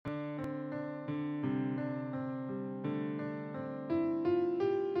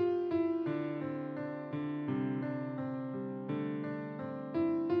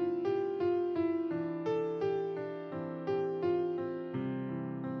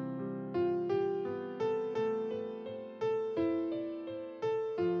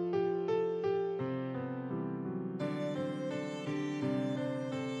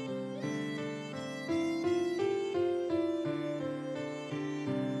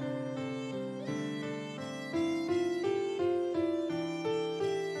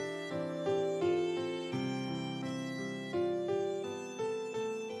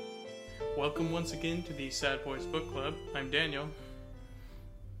Welcome once again to the Sad Boys Book Club. I'm Daniel.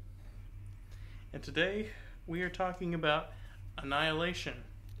 And today we are talking about Annihilation.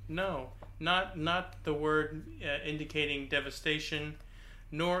 No, not the word indicating devastation,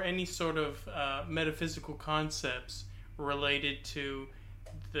 nor any sort of metaphysical concepts related to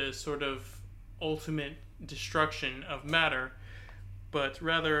the sort of ultimate destruction of matter, but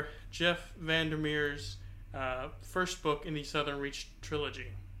rather Jeff Vandermeer's first book in the Southern Reach trilogy.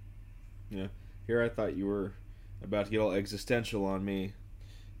 Yeah, here I thought you were about to get all existential on me.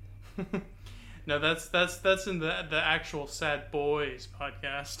 No, that's in the actual Sad Boys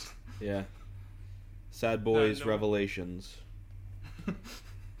podcast. Yeah, Sad Boys No. Revelations.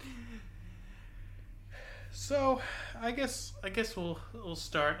 So, I guess we'll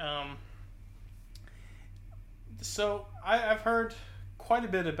start. So I've heard quite a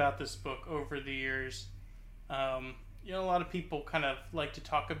bit about this book over the years. A lot of people kind of like to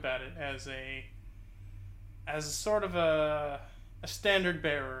talk about it as a sort of a standard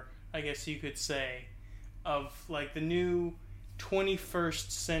bearer, I guess you could say, of like the new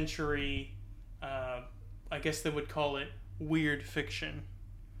 21st century. I guess they would call it weird fiction,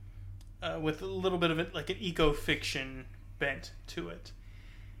 with a little bit of it like an eco-fiction bent to it.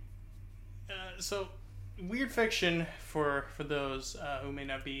 So, weird fiction, for those who may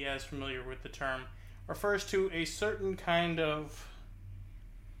not be as familiar with the term, refers to a certain kind of...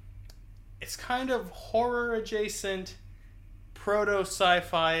 It's kind of horror-adjacent,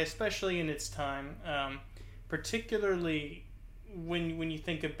 proto-sci-fi, especially in its time. Particularly when you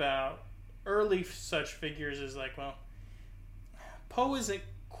think about early such figures as like, well, Poe isn't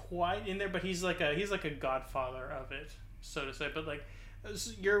quite in there, but he's like a godfather of it, so to say. But like,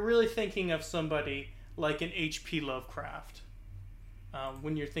 you're really thinking of somebody like an H.P. Lovecraft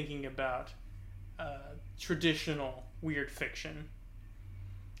when you're thinking about traditional weird fiction.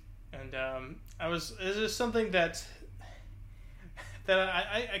 And it's just something that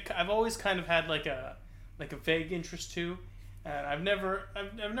I've always kind of had like a vague interest to, and I've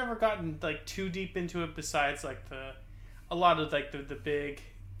never gotten like too deep into it. Besides like a lot of like the big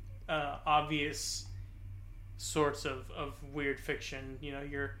obvious sorts of weird fiction.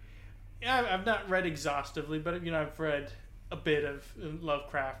 I've not read exhaustively, but I've read a bit of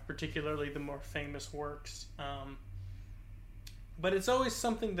Lovecraft, particularly the more famous works. But it's always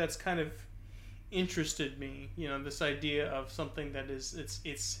something that's kind of interested me. This idea of something that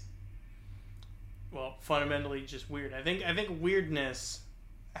it's well, fundamentally just weird. I think weirdness,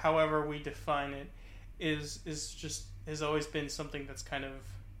 however we define it, has always been something that's kind of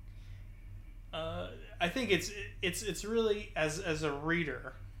I think it's really as a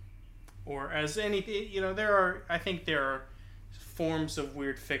reader or as anything, there are forms of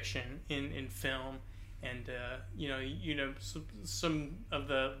weird fiction in film, and some of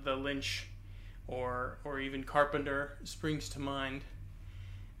the Lynch or even Carpenter springs to mind,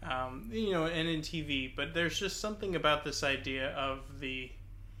 and in TV. But there's just something about this idea of the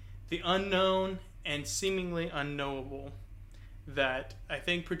unknown and seemingly unknowable that I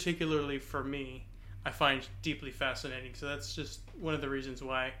think, particularly for me, I find deeply fascinating. So that's just one of the reasons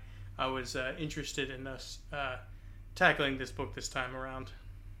why I was interested in us tackling this book this time around.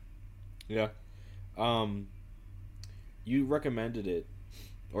 Yeah. You recommended it,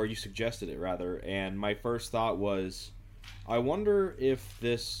 or you suggested it rather, and my first thought was, I wonder if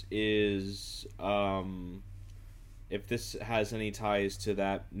this is if this has any ties to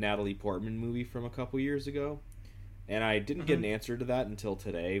that Natalie Portman movie from a couple years ago. And I didn't get an answer to that until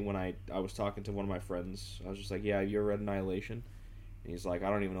today when I was talking to one of my friends. I was just like, yeah, have you ever read Annihilation? And he's like, I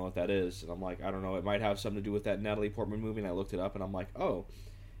don't even know what that is. And I'm like, I don't know, it might have something to do with that Natalie Portman movie. And I looked it up, and I'm like, oh,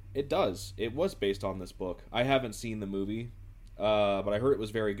 it does. It was based on this book. I haven't seen the movie, but I heard it was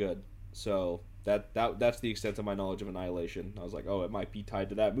very good. So that's the extent of my knowledge of Annihilation. I was like, oh, it might be tied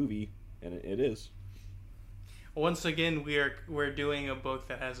to that movie, and it is. Once again, we're doing a book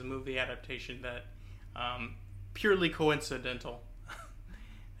that has a movie adaptation that purely coincidental.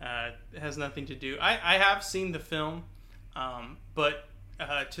 It has nothing to do. I have seen the film, but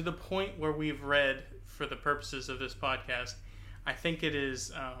to the point where we've read for the purposes of this podcast, I think it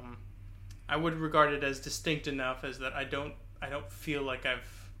is. I would regard it as distinct enough as that I don't feel like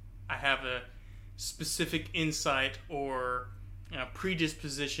I have a specific insight or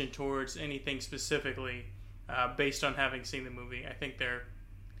predisposition towards anything specifically based on having seen the movie. I think they're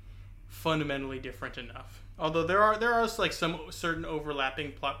fundamentally different enough. Although there are like some certain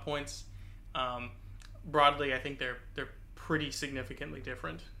overlapping plot points. Broadly, I think they're pretty significantly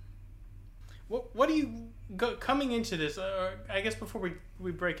different. What do you coming into this? I guess before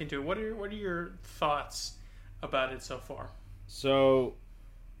we break into it, what are your thoughts about it so far? So,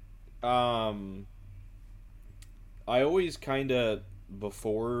 um, I always kind of,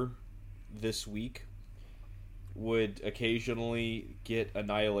 before this week, would occasionally get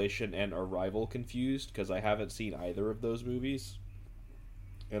Annihilation and Arrival confused because I haven't seen either of those movies.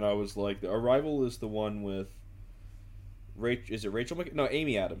 And I was like, Arrival is the one with is it Rachel No,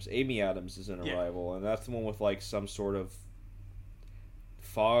 Amy Adams. Amy Adams is in Arrival, and that's the one with like some sort of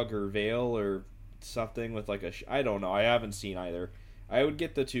fog or veil or something with like a I don't know. I haven't seen either. I would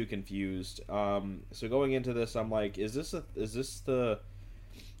get the two confused. So going into this, I'm like, is this the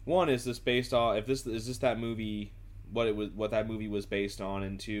one? Is this based on is this that movie? What that movie was based on?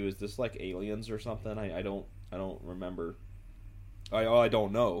 And two, is this like Aliens or something? I don't remember. I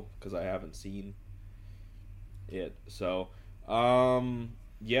don't know because I haven't seen it. So,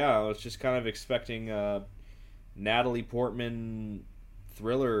 yeah, I was just kind of expecting a Natalie Portman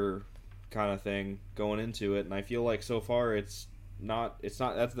thriller kind of thing going into it, and I feel like so far it's not.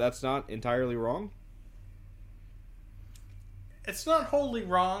 That's not entirely wrong. It's not wholly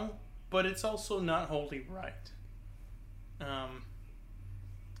wrong, but it's also not wholly right.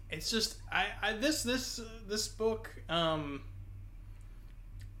 It's just this book.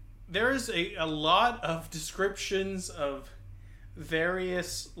 There is a lot of descriptions of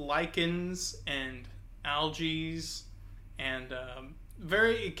various lichens and algaes, and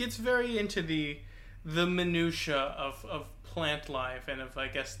it gets very into the minutia of plant life and of, I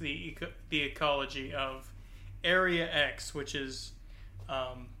guess, the ecology of Area X, which is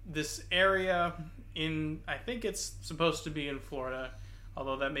this area in, I think it's supposed to be in Florida,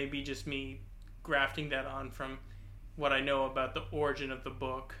 although that may be just me grafting that on from what I know about the origin of the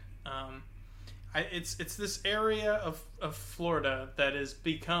book. It's this area of Florida that has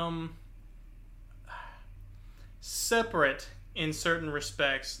become separate in certain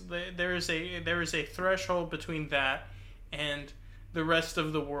respects. There is a threshold between that and the rest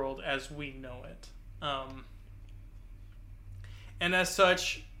of the world as we know it, and as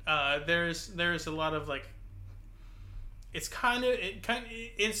such, there's a lot of like. It's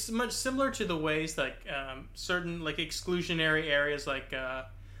much similar to the ways like certain like exclusionary areas like.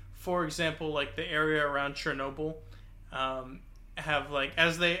 For example, like the area around Chernobyl, have like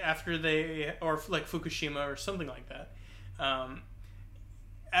or like Fukushima or something like that.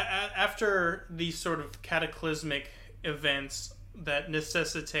 After these sort of cataclysmic events that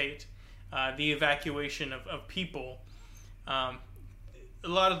necessitate the evacuation of people, a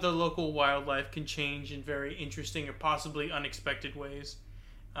lot of the local wildlife can change in very interesting or possibly unexpected ways,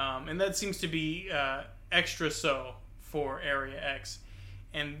 and that seems to be extra so for Area X.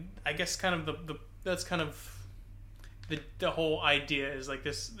 And I guess kind of that's kind of the whole idea is like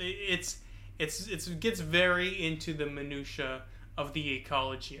this. It gets very into the minutia of the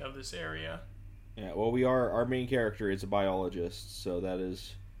ecology of this area. Yeah, well, our main character is a biologist, so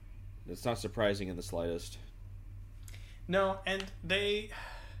that's not surprising in the slightest. No, and they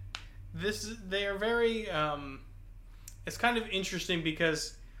are very. It's kind of interesting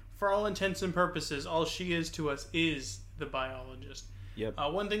because, for all intents and purposes, all she is to us is the biologist. Yep.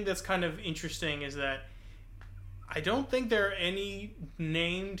 One thing that's kind of interesting is that I don't think there are any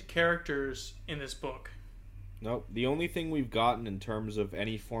named characters in this book. Nope. The only thing we've gotten in terms of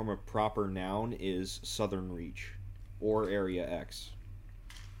any form of proper noun is Southern Reach or Area X.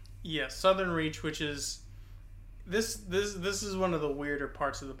 Yes, Southern Reach, which is this is one of the weirder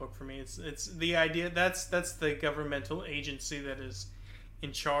parts of the book for me. It's the idea that's the governmental agency that is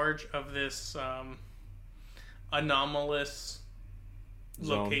in charge of this anomalous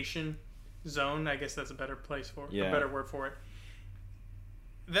zone. I guess that's a better place for it, a better word for it.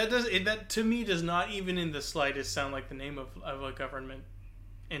 That to me does not even in the slightest sound like the name of a government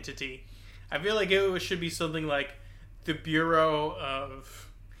entity. I feel like it should be something like the Bureau of,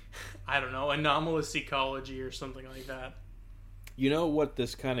 I don't know, Anomalous Ecology or something like that. You know what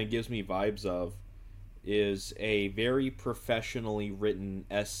this kind of gives me vibes of is a very professionally written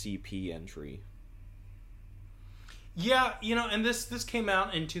SCP entry. Yeah, and this came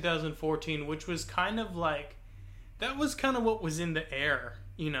out in 2014, which was kind of like, that was kind of what was in the air,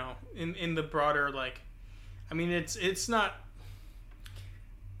 in the broader, like, I mean, it's not,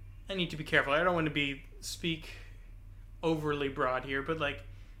 I need to be careful. I don't want to speak overly broad here, but like,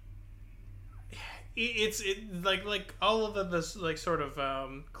 it's like all of this like sort of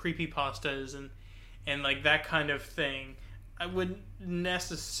creepypastas and like that kind of thing. I wouldn't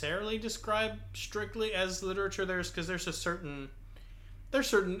necessarily describe strictly as literature. There's certain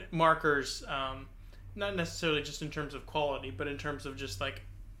markers, not necessarily just in terms of quality, but in terms of just like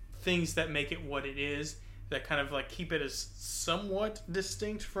things that make it what it is, that kind of like keep it as somewhat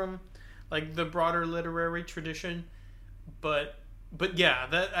distinct from like the broader literary tradition. But but yeah,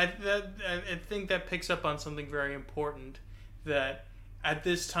 I think that picks up on something very important. That at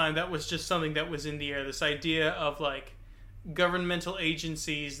this time, that was just something that was in the air. This idea of like governmental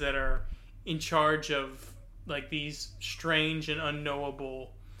agencies that are in charge of like these strange and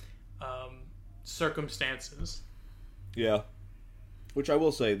unknowable circumstances. Yeah, which I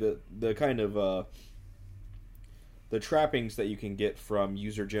will say that the kind of the trappings that you can get from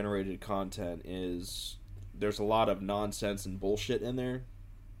user generated content is there's a lot of nonsense and bullshit in there.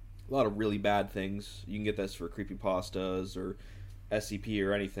 A lot of really bad things. You can get this for creepypastas or SCP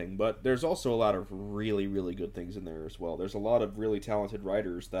or anything, but there's also a lot of really, really good things in there as well. There's a lot of really talented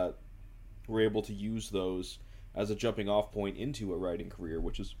writers that were able to use those as a jumping off point into a writing career,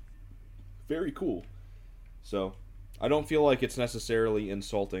 which is very cool. So, I don't feel like it's necessarily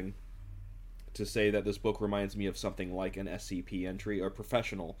insulting to say that this book reminds me of something like an SCP entry or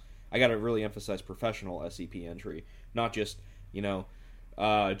professional. I gotta really emphasize professional SCP entry, not just,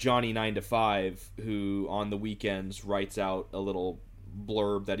 Johnny 9 to 5 who on the weekends writes out a little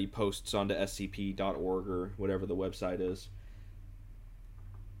blurb that he posts onto scp.org or whatever the website is.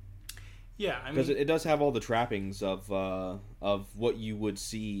 Yeah, I mean, because it does have all the trappings of what you would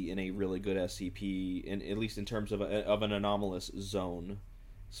see in a really good SCP, at least in terms of an anomalous zone,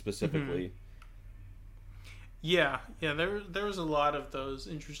 specifically. Mm-hmm. Yeah. There was a lot of those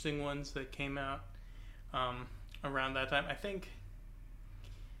interesting ones that came out around that time.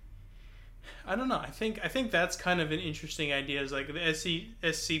 I don't know. I think that's kind of an interesting idea. Is like the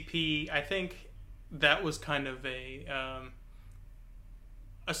SCP. I think that was kind of a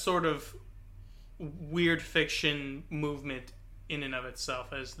sort of weird fiction movement in and of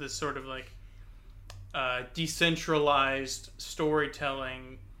itself, as this sort of like decentralized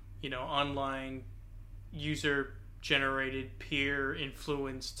storytelling, online user generated peer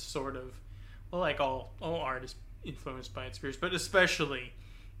influenced sort of, well, like all art is influenced by its peers, but especially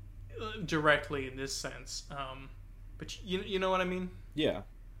directly in this sense. But you know what I mean? Yeah.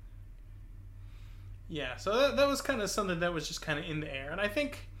 Yeah, so that was kind of something that was just kind of in the air, and I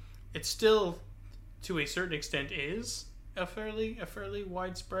think it still, to a certain extent, is a fairly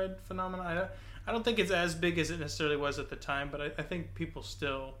widespread phenomenon. I don't think it's as big as it necessarily was at the time, but I think people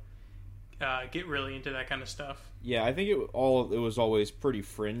still get really into that kind of stuff. Yeah, I think it was always pretty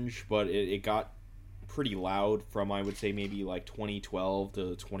fringe, but it got pretty loud from, I would say, maybe like 2012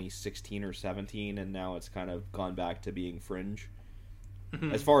 to 2016 or 17, and now it's kind of gone back to being fringe.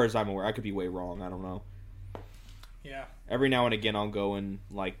 Mm-hmm. As far as I'm aware, I could be way wrong. I don't know. Yeah. Every now and again, I'll go and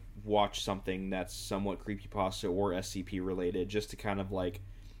like watch something that's somewhat creepypasta or SCP related, just to kind of like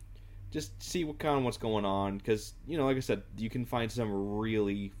just see what's going on. Because like I said, you can find some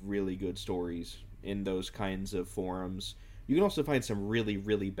really, really good stories in those kinds of forums. You can also find some really,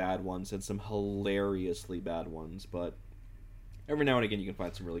 really bad ones and some hilariously bad ones. But every now and again, you can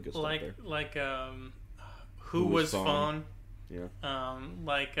find some really good stuff there. Like Who Was Fawn? Yeah.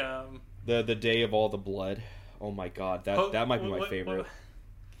 The Day of All the Blood. Oh my god, that might be my favorite.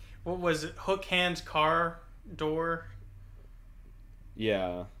 What was it? Hook Hand Car Door?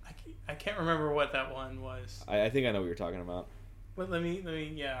 Yeah. I can't remember what that one was. I think I know what you're talking about. But let me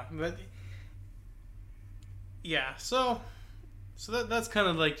yeah. So that's kind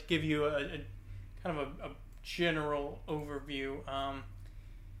of like to give you a kind of a general overview. I'm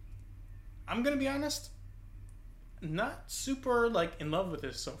gonna be honest, not super like in love with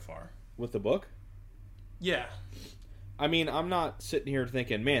this so far. With the book? Yeah. I mean, I'm not sitting here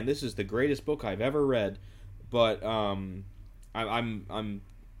thinking, man, this is the greatest book I've ever read, but I'm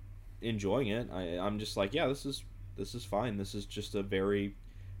enjoying it. I'm just like, yeah, this is fine. This is just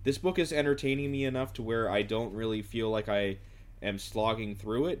this book is entertaining me enough to where I don't really feel like I am slogging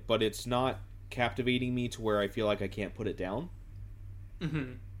through it, but it's not captivating me to where I feel like I can't put it down.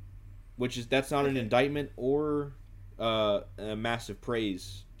 Mm-hmm. That's not an indictment or a massive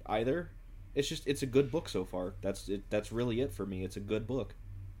praise either. It's just, it's a good book so far. That's really it for me. It's a good book.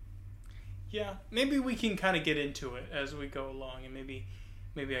 Yeah, maybe we can kind of get into it as we go along, and maybe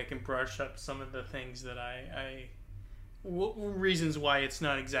I can brush up some of the things that reasons why it's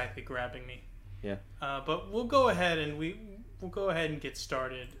not exactly grabbing me. Yeah. But we'll go ahead and get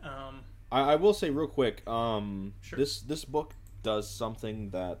started. I will say real quick, sure. This book does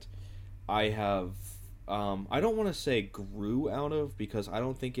something that I have, I don't want to say grew out of, because I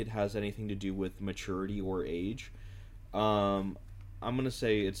don't think it has anything to do with maturity or age. I'm going to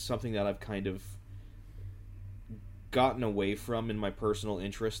say it's something that I've kind of gotten away from in my personal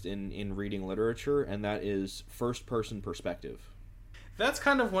interest in reading literature, and that is first-person perspective. That's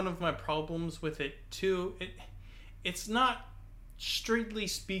kind of one of my problems with it, too. It's not, strictly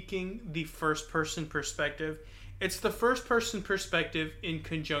speaking, the first-person perspective. it's the first person perspective in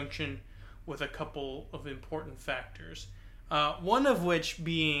conjunction with a couple of important factors. One of which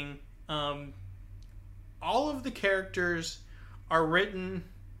being all of the characters are written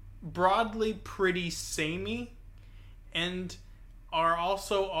broadly pretty samey and are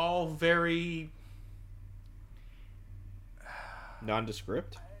also all very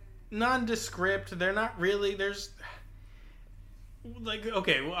nondescript. They're not really. There's like,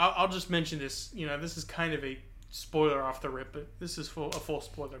 okay, well, I'll just mention this. This is kind of a spoiler off the rip, but this is a full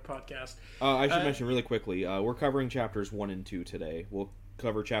spoiler podcast. I should mention really quickly, we're covering chapters 1 and 2 today. We'll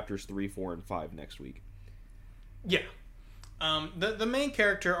cover chapters 3, 4, and 5 next week. Yeah. The main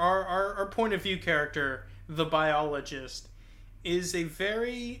character, our point of view character, the biologist, is a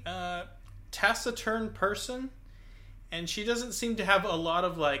very taciturn person, and she doesn't seem to have a lot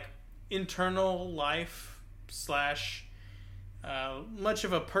of like internal life / much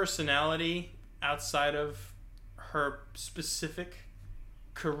of a personality outside of her specific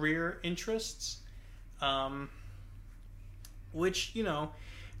career interests, which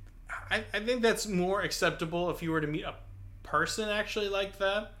I think that's more acceptable if you were to meet a person actually like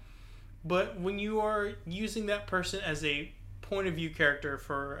that. But when you are using that person as a point of view character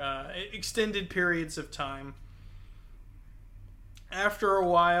for extended periods of time, after a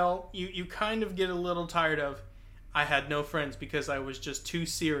while you kind of get a little tired of, I had no friends because I was just too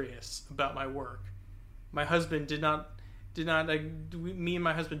serious about my work. My husband me and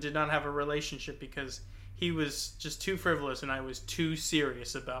my husband did not have a relationship because he was just too frivolous and I was too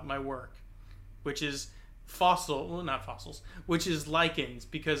serious about my work. Which is which is lichens,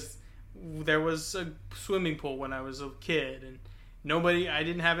 because there was a swimming pool when I was a kid and I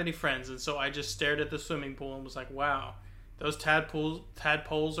didn't have any friends, and so I just stared at the swimming pool and was like, wow, those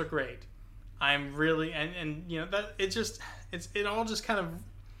tadpoles are great. I'm really, and that it all just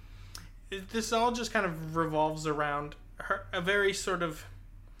kind of revolves around a very sort of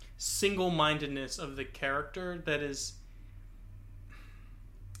single-mindedness of the character that is,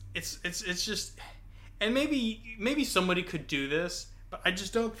 it's just, and maybe somebody could do this, but I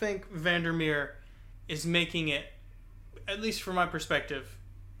just don't think Vandermeer is making it, at least from my perspective,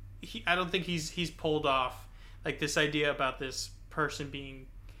 I don't think he's pulled off like this idea about this person being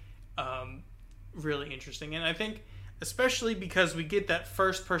really interesting. And I think especially because we get that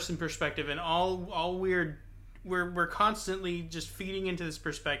first person perspective, and we're constantly just feeding into this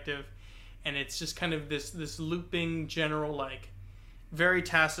perspective, and it's just kind of this looping general, like, very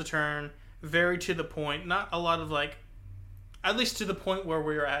taciturn, very to the point, not a lot of like, at least to the point where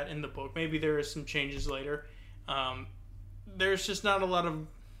we're at in the book. Maybe there is some changes later. There's just not a lot of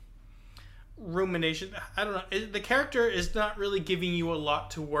rumination. I don't know. The character is not really giving you a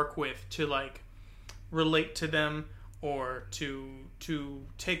lot to work with to like relate to them or to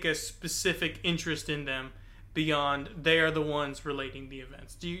take a specific interest in them beyond they are the ones relating the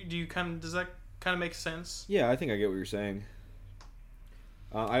events. Does that kind of make sense? Yeah, I think I get what you're saying.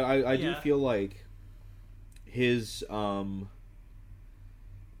 I do feel like his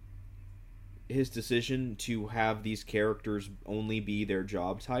decision to have these characters only be their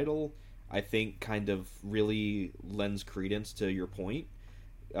job title, I think, kind of really lends credence to your point,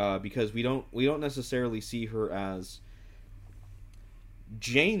 because we don't necessarily see her as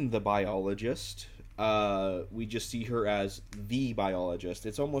Jane the biologist. We just see her as the biologist.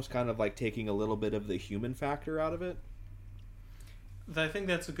 It's almost kind of like taking a little bit of the human factor out of it. I think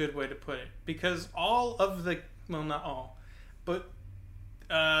that's a good way to put it, because all of the, well, not all, but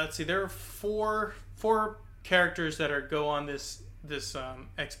let's see, there are four characters that go on this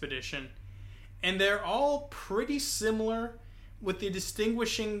expedition, and they're all pretty similar, with the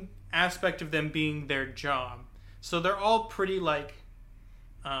distinguishing aspect of them being their job. So they're all pretty like,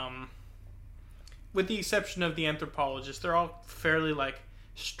 with the exception of the anthropologist, they're all fairly like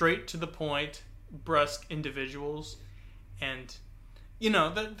straight to the point, brusque individuals, and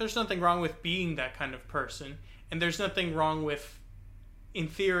there's nothing wrong with being that kind of person, and there's nothing wrong with, in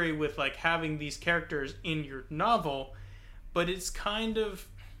theory, with like having these characters in your novel, but it's kind of,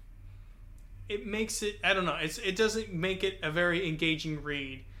 it makes it, I don't know, it doesn't make it a very engaging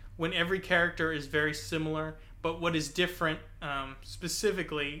read when every character is very similar, but what is different,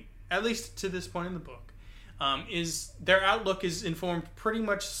 specifically, at least to this point in the book, is their outlook is informed pretty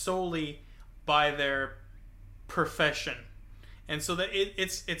much solely by their profession. And so that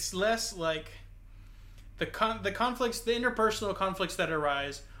it's less like the conflicts, the interpersonal conflicts that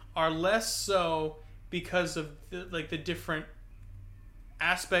arise are less so because of the different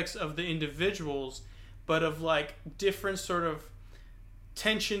aspects of the individuals, but of like different sort of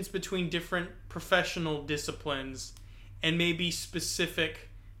tensions between different professional disciplines and maybe specific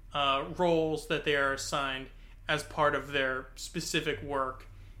roles that they are assigned, as part of their specific work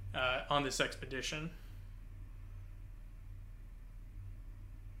on this expedition.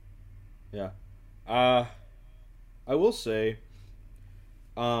 Yeah. I will say,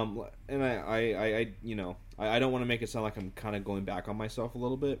 and I you know, I don't want to make it sound like I'm kind of going back on myself a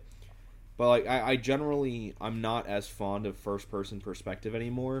little bit, but like I generally I'm not as fond of first person perspective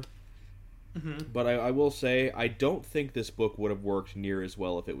anymore. Mm-hmm. But I will say I don't think this book would have worked near as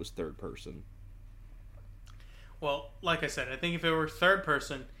well if it was third person. Well, like I said, I think if it were third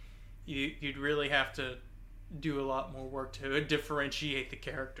person, you'd really have to do a lot more work to differentiate the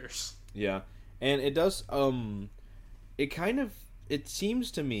characters. Yeah, and it does. It kind of it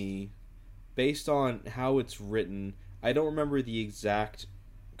seems to me, based on how it's written, I don't remember the exact,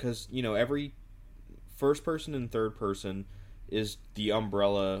 because you know every first person and third person is the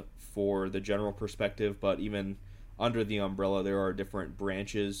umbrella for the general perspective, but even under the umbrella there are different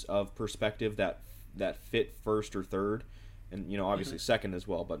branches of perspective that fit first or third, and you know obviously second as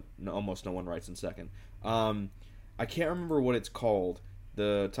well, but almost no one writes in second. I can't remember what it's called,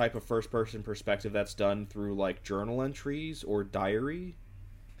 the type of first person perspective that's done through like journal entries or diary.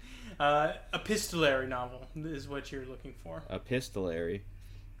 Epistolary novel is what you're looking for. Epistolary.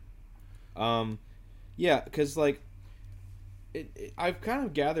 Yeah, because like I've kind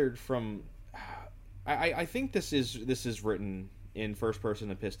of gathered from I think this is written in first person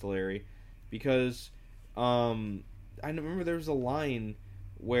epistolary, because I remember there was a line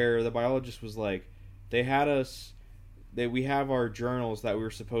where the biologist was like, we have our journals that we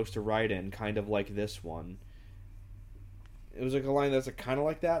were supposed to write in, kind of like this one. It was like a line that's kind of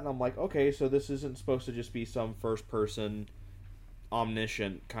like that, and I'm like, okay, so this isn't supposed to just be some first person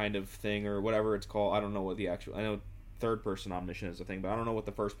omniscient kind of thing or whatever it's called. I don't know what the actual, I know third person omniscient is a thing, but I don't know what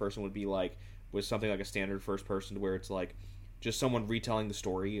the first person would be like with something like a standard first person, where it's like just someone retelling the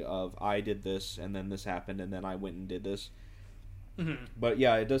story of I did this and then this happened and then I went and did this. Mm-hmm. But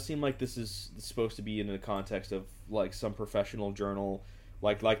yeah, it does seem like this is supposed to be in the context of like some professional journal,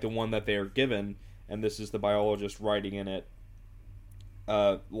 like the one that they're given, and this is the biologist writing in it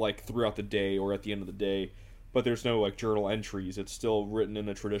like throughout the day or at the end of the day, but there's no like journal entries. It's still written in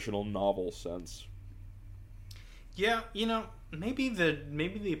a traditional novel sense. Yeah, you know, maybe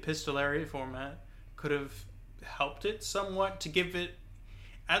the epistolary format could have helped it somewhat to give it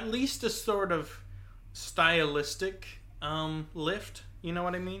at least a sort of stylistic lift. You know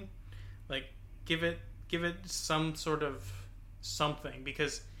what I mean? Like give it some sort of something,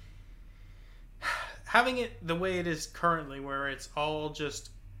 because having it the way it is currently, where it's all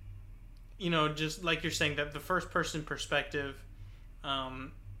just, you know, just like you're saying, that the first person perspective,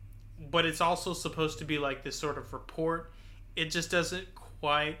 but it's also supposed to be like this sort of report. It just doesn't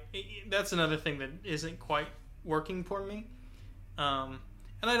quite. That's another thing that isn't quite working for me.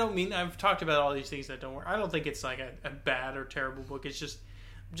 And I don't mean, I've talked about all these things that don't work. I don't think it's like a bad or terrible book. It's just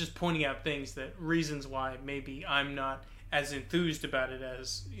pointing out things, that reasons why maybe I'm not as enthused about it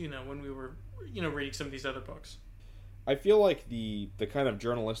as, you know, when we were, you know, reading some of these other books. I feel like the kind of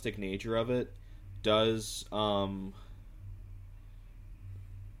journalistic nature of it does I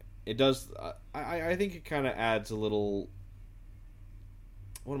think it kind of adds a little,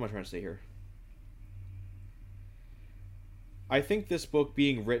 what am I trying to say here? I think this book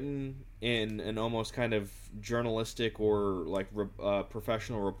being written in an almost kind of journalistic or like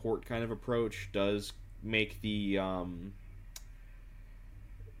professional report kind of approach does make the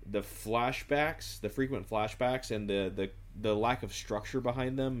flashbacks, the frequent flashbacks, and the lack of structure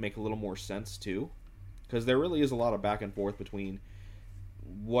behind them make a little more sense too, because there really is a lot of back and forth between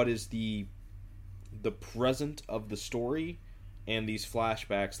what is the present of the story and these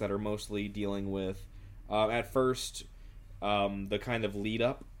flashbacks that are mostly dealing with at first the kind of lead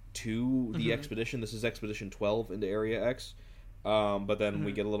up to the expedition. This is Expedition 12 into Area X, but then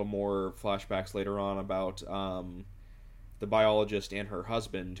we get a little more flashbacks later on about the biologist and her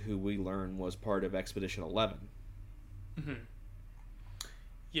husband, who we learn was part of Expedition 11. Mm-hmm.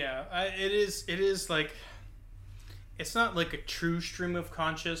 Yeah, it is like, it's not like a true stream of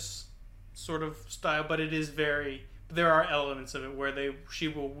conscious sort of style, but it is very, there are elements of it where she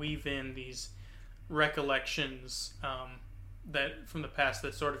will weave in these recollections that from the past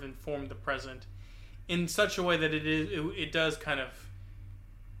that sort of inform the present in such a way that it does kind of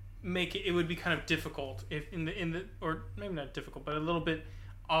make it would be kind of difficult if in the or maybe not difficult, but a little bit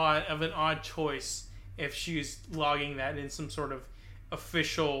an odd choice if she's logging that in some sort of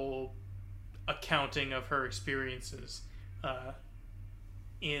official accounting of her experiences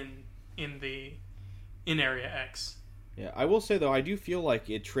in Area X. Yeah, I will say though, I do feel like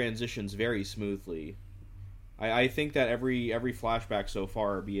it transitions very smoothly. I think that every flashback so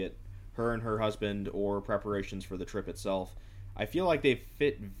far, be it her and her husband, or preparations for the trip itself, I feel like they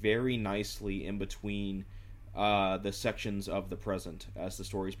fit very nicely in between the sections of the present as the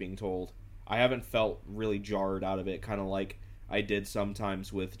story's being told. I haven't felt really jarred out of it, kind of like I did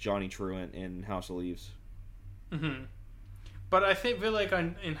sometimes with Johnny Truant in House of Leaves. Mm-hmm. But I feel like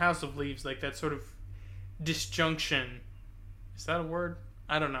in House of Leaves, like that sort of disjunction, is that a word?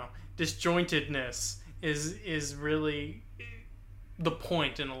 I don't know. Disjointedness is really the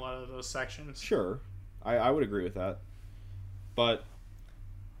point in a lot of those sections. Sure. I would agree with that. But,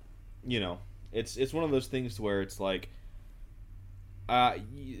 you know, it's one of those things where it's like,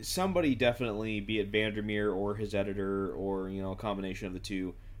 somebody definitely, be it Vandermeer or his editor or, you know, a combination of the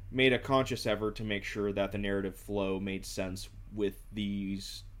two, made a conscious effort to make sure that the narrative flow made sense with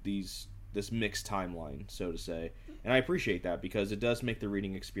this mixed timeline, so to say. And I appreciate that because it does make the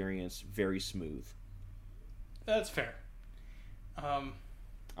reading experience very smooth. That's fair.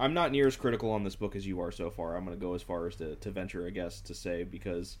 I'm not near as critical on this book as you are so far. I'm going to go as far as to venture, I guess, to say,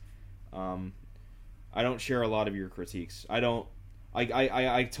 because I don't share a lot of your critiques. I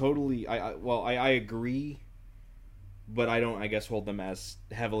agree, but I don't, I guess, hold them as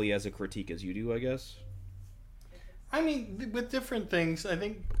heavily as a critique as you do, I guess. I mean, with different things, I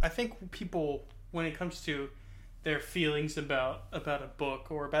think people, when it comes to their feelings about a book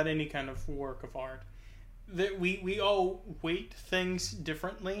or about any kind of work of art, that we all weight things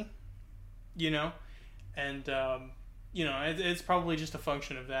differently, you know, and you know, it's probably just a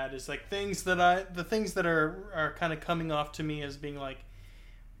function of that. Is like the things that are kind of coming off to me as being like,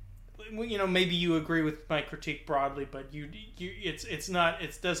 you know, maybe you agree with my critique broadly, but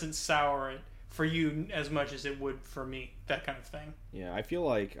it doesn't sour it for you as much as it would for me, that kind of thing. Yeah, I feel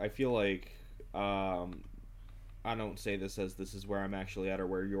like I don't say this as this is where I'm actually at or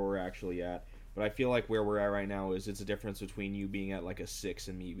where you're actually at, but I feel like where we're at right now is it's a difference between you being at like a 6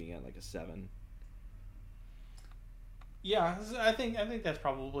 and me being at like a 7. Yeah, I think that's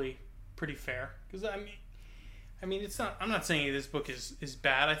probably pretty fair, because I mean, it's not. I'm not saying this book is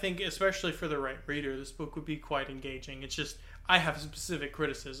bad. I think, especially for the right reader, this book would be quite engaging. It's just I have specific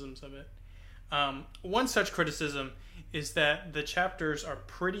criticisms of it. One such criticism is that the chapters are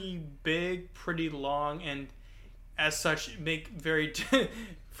pretty big, pretty long, and as such make make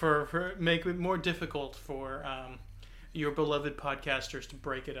it more difficult for your beloved podcasters to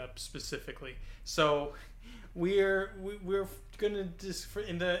break it up specifically. So we're going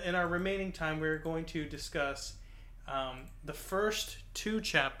to in our remaining time we're going to discuss the first 2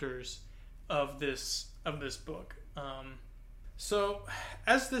 chapters of this book. So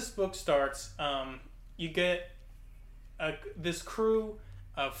as this book starts, you get this crew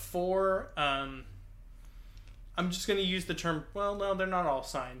of 4. I'm just going to use the term. Well, no, they're not all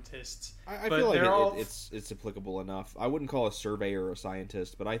scientists. I feel like it's applicable enough. I wouldn't call a surveyor a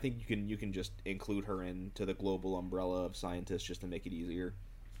scientist, but I think you can just include her into the global umbrella of scientists just to make it easier.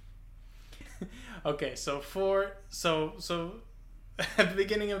 Okay, so at the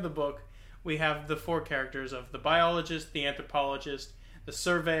beginning of the book, we have the 4 characters of the biologist, the anthropologist, the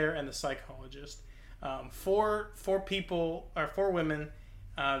surveyor, and the psychologist. 4 people or 4 women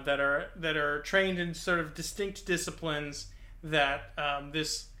that are trained in sort of distinct disciplines that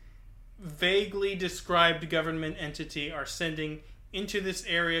this vaguely described government entity are sending into this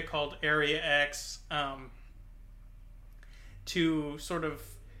area called Area X to sort of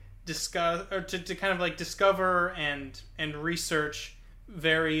discuss or to kind of like discover and research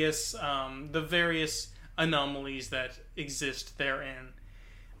various the various anomalies that exist therein.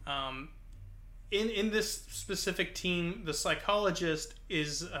 In this specific team, the psychologist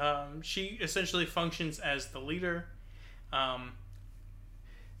is she essentially functions as the leader. I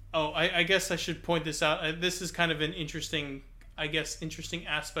guess I should point this out. This is kind of an interesting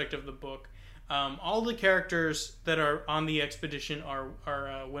aspect of the book. All the characters that are on the expedition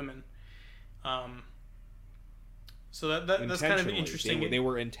are women. So that's kind of interesting. They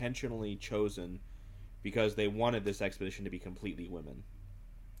were intentionally chosen because they wanted this expedition to be completely women.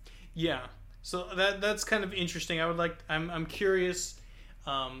 Yeah. So that's kind of interesting. I'm curious,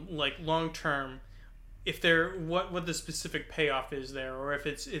 like long term, if what the specific payoff is there, or if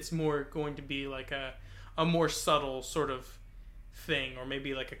it's more going to be like a more subtle sort of thing, or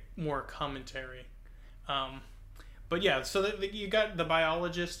maybe like a more commentary. But yeah, so you got the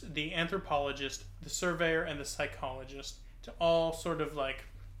biologist, the anthropologist, the surveyor, and the psychologist to all sort of like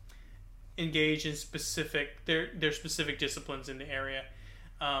engage in their specific disciplines in the area.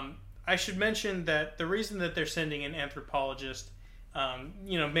 I should mention that the reason that they're sending an anthropologist,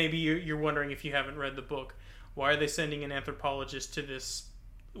 maybe you're wondering if you haven't read the book, why are they sending an anthropologist to this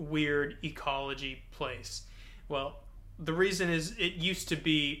weird ecology place? Well, the reason is it used to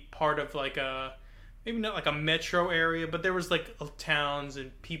be part of like a, maybe not like a metro area, but there was like towns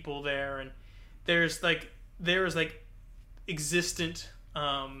and people there, and there's like existent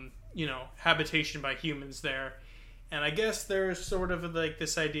habitation by humans there. And I guess there's sort of like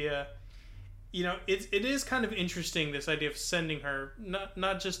this idea, it is kind of interesting, this idea of sending her,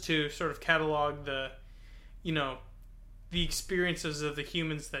 not just to sort of catalog the experiences of the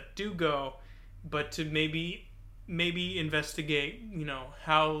humans that do go, but to maybe investigate,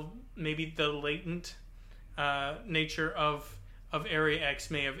 how maybe the latent nature of Area X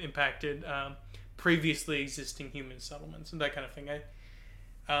may have impacted previously existing human settlements and that kind of thing.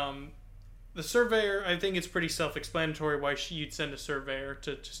 The surveyor, I think it's pretty self-explanatory why you'd send a surveyor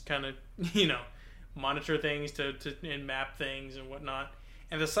to just kind of, monitor things, and map things and whatnot.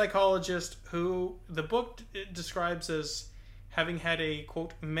 And the psychologist, who the book describes as having had a,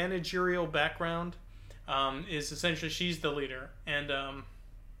 quote, managerial background, is essentially, she's the leader. And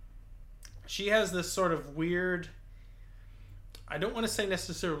she has this sort of weird, I don't want to say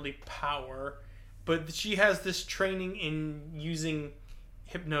necessarily power, but she has this training in using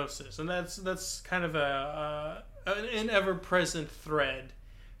hypnosis, and that's kind of an ever-present thread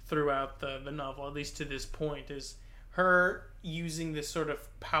throughout the novel, at least to this point, is her using this sort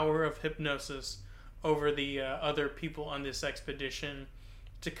of power of hypnosis over the other people on this expedition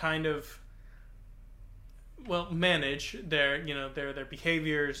to kind of, well, manage their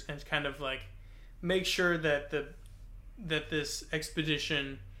behaviors and kind of like make sure that this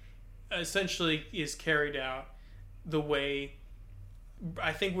expedition essentially is carried out the way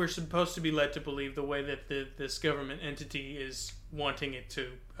I think we're supposed to be led to believe, the way that this government entity is wanting it to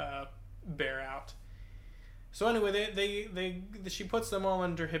bear out. So anyway, she puts them all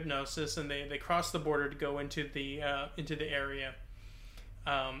under hypnosis, and they cross the border to go into the area.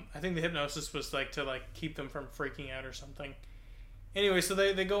 I think the hypnosis was to keep them from freaking out or something. Anyway, so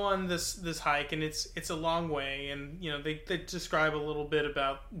they go on this hike, and it's a long way, and they describe a little bit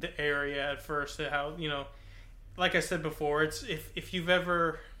about the area at first, how like I said before, it's if you've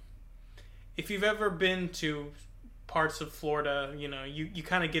ever been to parts of Florida, you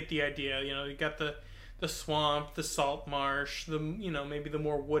kind of get the idea. You got the swamp, the salt marsh, the maybe the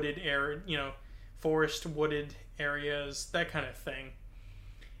more wooded area, forest wooded areas, that kind of thing.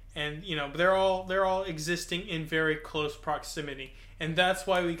 And they're all existing in very close proximity, and that's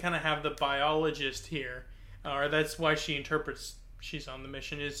why we kind of have the biologist here, or that's why she interprets she's on the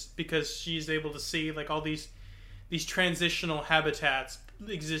mission, is because she's able to see like all these transitional habitats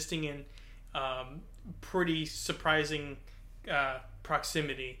existing in pretty surprising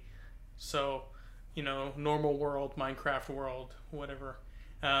proximity. So, normal world, Minecraft world, whatever.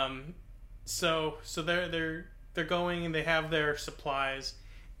 So they're going, and they have their supplies.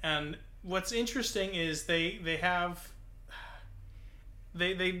 And what's interesting is they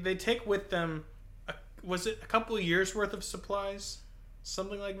take with them was it a couple of years worth of supplies?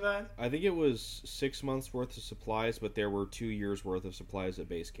 Something like that? I think it was 6 months worth of supplies, but there were 2 years worth of supplies at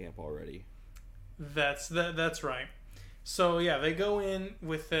base camp already. That's right. So yeah, they go in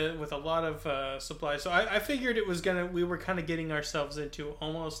with a lot of supplies. So I figured we were kind of getting ourselves into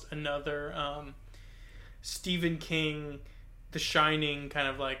almost another Stephen King, The Shining kind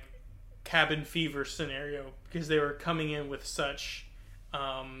of like cabin fever scenario, because they were coming in with such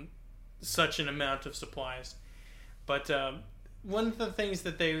an amount of supplies. But one of the things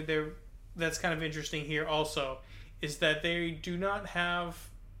that that's kind of interesting here also is that they do not have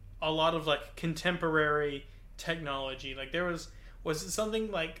a lot of like contemporary technology. Like was it something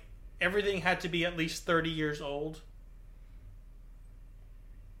like everything had to be at least 30 years old?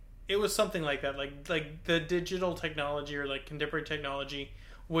 It was something like that. Like the digital technology or like contemporary technology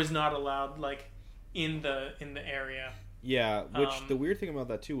was not allowed like in the area. Yeah, which the weird thing about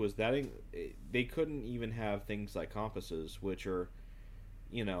that too was that they couldn't even have things like compasses, which are,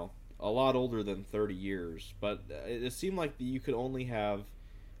 a lot older than 30 years. But it seemed like you could only have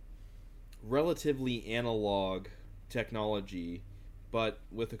relatively analog technology, but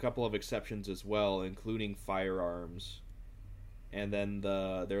with a couple of exceptions as well, including firearms, and then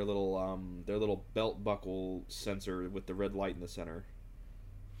their little belt buckle sensor with the red light in the center.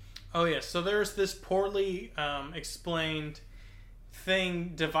 Oh yes, so there's this poorly explained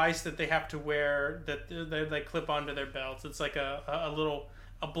device that they have to wear that they clip onto their belts. It's like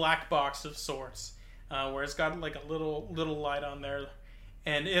a black box of sorts, where it's got like a little light on there,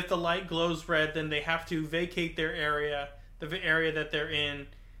 and if the light glows red, then they have to vacate their area, the area that they're in,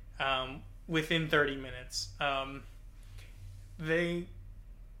 within 30 minutes. They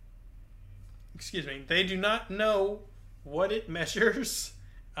do not know what it measures.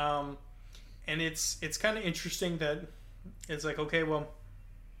 And it's kind of interesting that It's like, okay, well,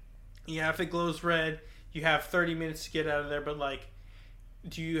 yeah, if it glows red, you have 30 minutes to get out of there, but like,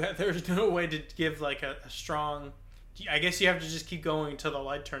 there's no way to give like a strong. I guess you have to just keep going until the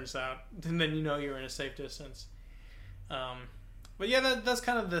light turns out, and then you know you're in a safe distance. But yeah, that's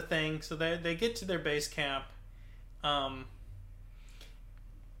kind of the thing. So they get to their base camp, and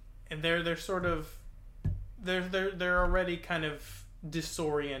they're sort of they're already kind of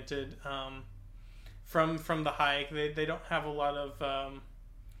disoriented from the hike. They don't have a lot of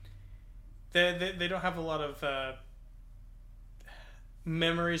they don't have a lot of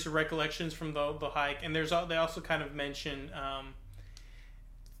memories or recollections from the hike, and they also kind of mention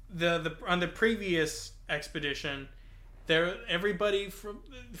the on the previous expedition, everybody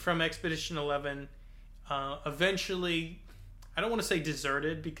from Expedition 11 eventually, I don't want to say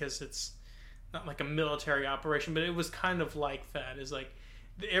deserted because it's not like a military operation, but it was kind of like that. Is like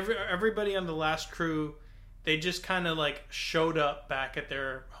everybody on the last crew, they just kind of like showed up back at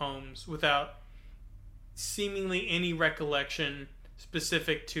their homes without seemingly any recollection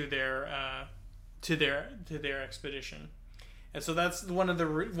specific to their expedition, and so that's one of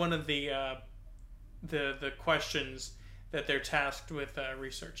the questions that they're tasked with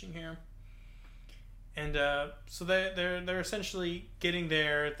researching here. And so they're essentially getting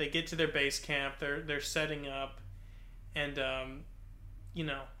there. They get to their base camp. They're setting up, and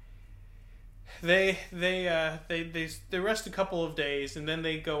they rest a couple of days, and then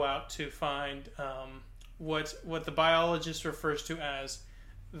they go out to find what the biologist refers to as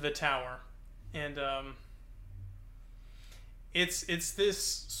the tower, and it's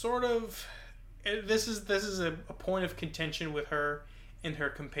this sort of this is a point of contention with her and her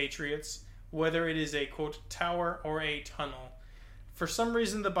compatriots, whether it is a quote tower or a tunnel. For some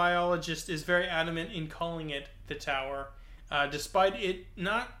reason, the biologist is very adamant in calling it the tower, despite it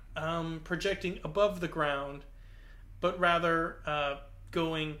not projecting above the ground, but rather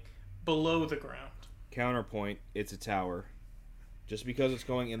going below the ground. Counterpoint, it's a tower. Just because it's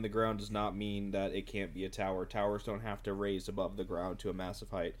going in the ground does not mean that it can't be a tower. Towers don't have to raise above the ground to a massive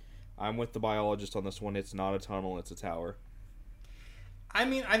height. I'm with the biologist on this one. It's not a tunnel, it's a tower. I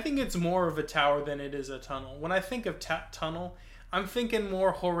mean, I think it's more of a tower than it is a tunnel. When I think of tunnel, I'm thinking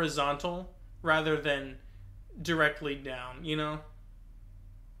more horizontal rather than directly down, you know?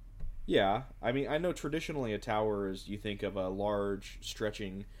 Yeah, I mean, I know traditionally a tower is, you think of a large,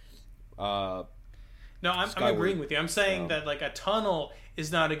 stretching... No, I'm agreeing with you. I'm saying that like a tunnel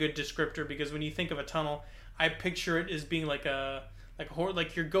is not a good descriptor, because when you think of a tunnel, I picture it as being like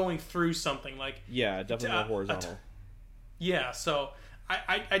you're going through something. Like yeah, definitely horizontal. Yeah, so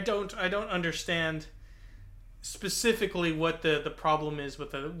I don't understand specifically what the problem is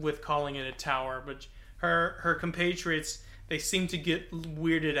with calling it a tower, but her compatriots, they seem to get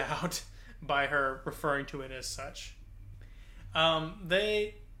weirded out by her referring to it as such. One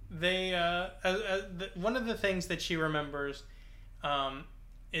of the things that she remembers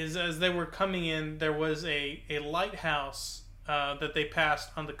is as they were coming in, there was a lighthouse that they passed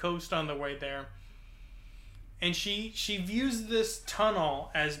on the coast on the way there, and she views this tunnel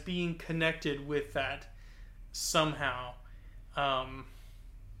as being connected with that somehow,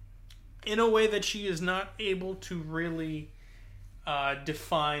 in a way that she is not able to really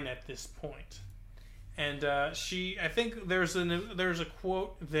define at this point. And I think there's a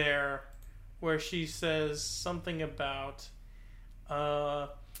quote there where she says something about, at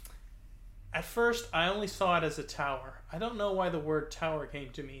first I only saw it as a tower. I don't know why the word tower came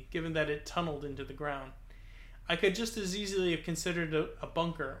to me, given that it tunneled into the ground. I could just as easily have considered a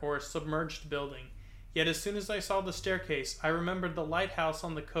bunker or a submerged building. Yet as soon as I saw the staircase, I remembered the lighthouse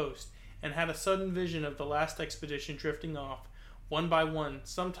on the coast and had a sudden vision of the last expedition drifting off, one by one,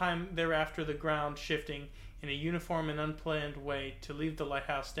 sometime thereafter the ground shifting in a uniform and unplanned way to leave the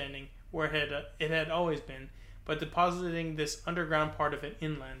lighthouse standing where it had always been, but depositing this underground part of it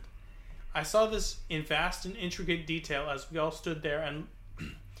inland. I saw this in vast and intricate detail as we all stood there,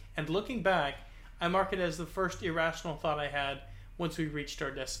 and looking back, I mark it as the first irrational thought I had once we reached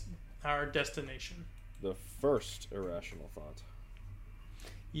our destination. The first irrational thought.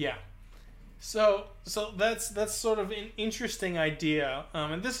 Yeah. So that's sort of an interesting idea,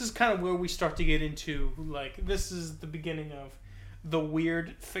 and this is kind of where we start to get into, like, this is the beginning of the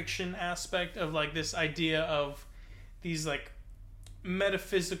weird fiction aspect of, like, this idea of these, like,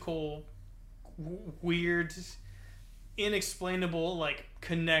 metaphysical, weird, inexplainable, like,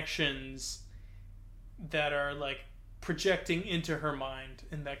 connections that are, like, projecting into her mind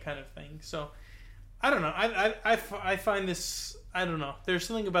and that kind of thing. So I don't know. I find this, I don't know. There's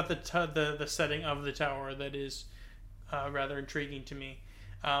something about the setting of the tower that is rather intriguing to me.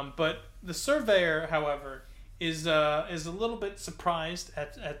 But the surveyor, however, is a little bit surprised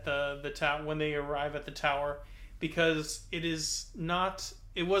at the tower when they arrive at the tower, because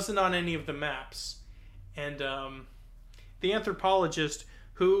it wasn't on any of the maps, and the anthropologist,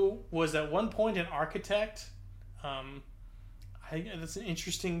 who was at one point an architect, that's an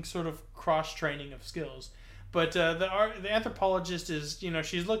interesting sort of cross training of skills. But the anthropologist is,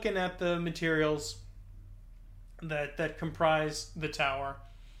 she's looking at the materials that comprise the tower,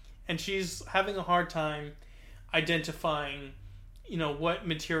 and she's having a hard time identifying, what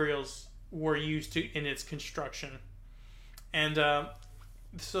materials were used in its construction. And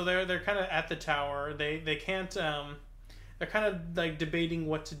so they're kind of at the tower. They can't. They're kind of like debating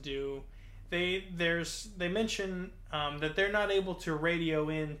what to do. They mention that they're not able to radio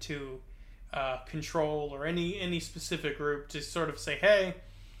into control or any specific group to sort of say, hey,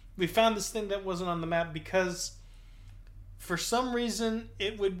 we found this thing that wasn't on the map, because for some reason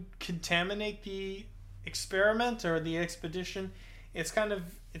it would contaminate the experiment or the expedition.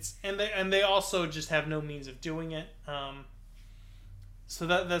 And they also just have no means of doing it. So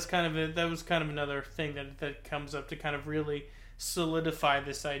that was kind of another thing that comes up to kind of really solidify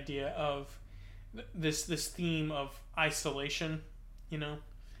this idea of this theme of isolation,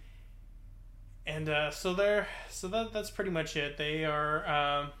 And so that's pretty much it. They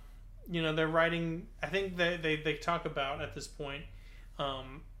are, they're writing. I think they talk about at this point,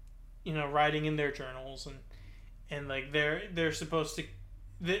 writing in their journals, and like they're supposed to.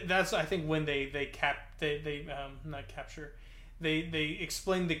 That's, I think, when they not capture. They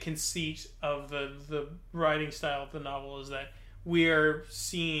explain the conceit of the writing style of the novel is that we are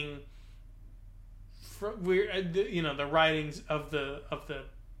seeing the writings of the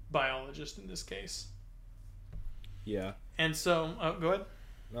biologist in this case. Yeah. And so, go ahead.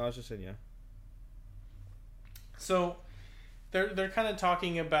 No, I was just saying, yeah. So they're kind of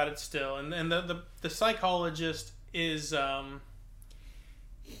talking about it still, and the psychologist is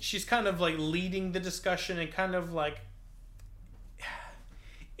she's kind of like leading the discussion, and kind of like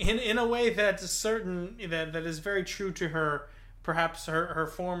in a way that is very true to her, perhaps her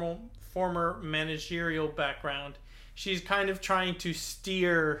former managerial background. She's kind of trying to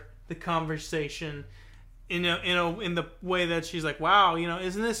steer the conversation in the way that she's like, wow,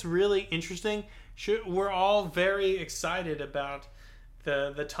 isn't this really interesting? We're all very excited about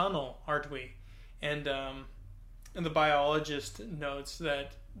the tunnel, aren't we? And the biologist notes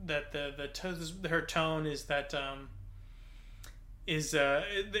that her tone is that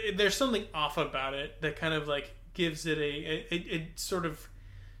there's something off about it that kind of like gives it a sort of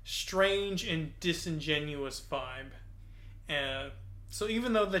strange and disingenuous vibe. So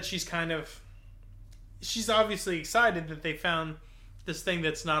even though that she's obviously excited that they found this thing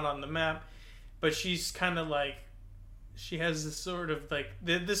that's not on the map, but she's kind of like, she has this sort of like,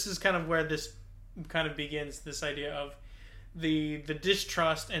 this is kind of where this kind of begins, this idea of the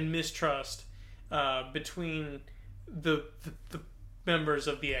distrust and mistrust between the members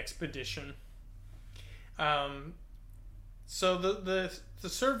of the expedition. So the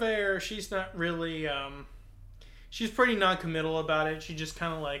surveyor, she's not really she's pretty non-committal about it. She just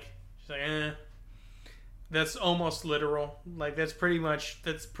kind of like, she's like, that's almost literal. Like that's pretty much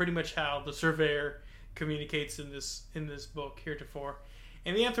how the surveyor communicates in this book heretofore.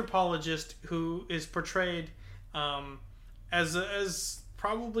 And the anthropologist, who is portrayed as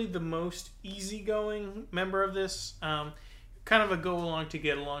probably the most easygoing member of this, kind of a go along to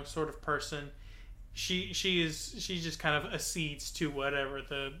get along sort of person. She just kind of accedes to whatever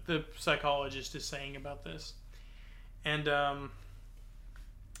the psychologist is saying about this. And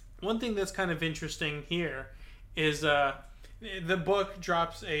one thing that's kind of interesting here is the book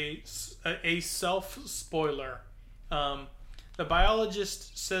drops a self spoiler. The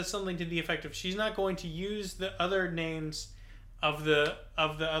biologist says something to the effect of, she's not going to use the other names of the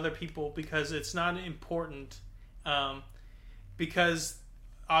other people because it's not important. Because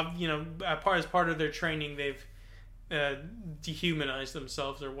as part of their training, they've dehumanized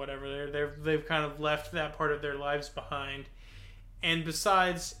themselves or whatever. They've kind of left that part of their lives behind. And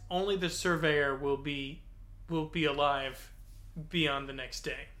besides, only the surveyor will be alive beyond the next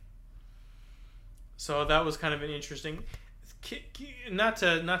day. So that was kind of an interesting. Not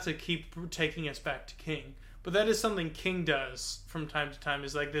to keep taking us back to King, but that is something King does from time to time.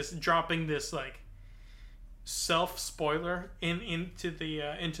 Is like this, dropping this like self spoiler into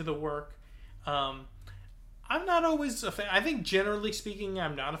the work. I'm not always a fan. I think generally speaking,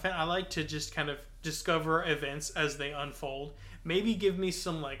 I'm not a fan. I like to just kind of discover events as they unfold. Maybe give me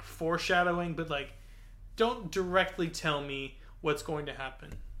some like foreshadowing, but like don't directly tell me what's going to happen.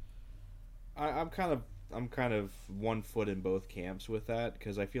 I'm kind of I'm kind of one foot in both camps with that,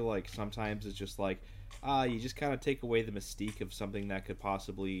 because I feel like sometimes it's just like, you just kind of take away the mystique of something that could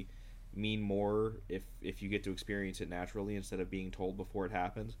possibly mean more if you get to experience it naturally instead of being told before it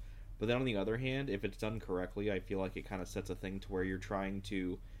happens. But then on the other hand, if it's done correctly, I feel like it kind of sets a thing to where you're trying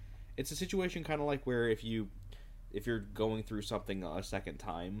to. It's a situation kind of like where if you're going through something a second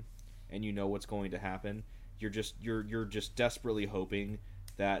time and you know what's going to happen, you're just desperately hoping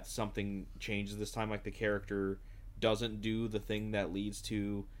that something changes this time, like the character doesn't do the thing that leads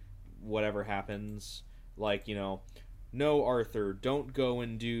to whatever happens. Like, no, Arthur, don't go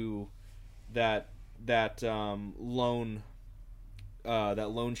and do that lone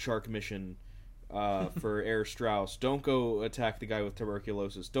shark mission for Air Strauss. Don't go attack the guy with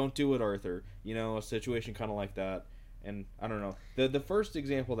tuberculosis. Don't do it, Arthur. A situation kind of like that. And I don't know. The first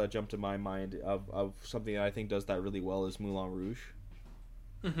example that jumped to my mind of something that I think does that really well is Moulin Rouge.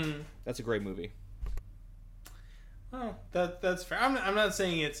 Mm-hmm. That's a great movie. Well, that's fair. I'm not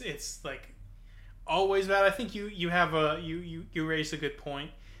saying it's like always bad. I think you have you raised a good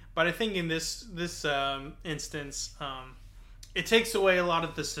point, but I think in this instance, it takes away a lot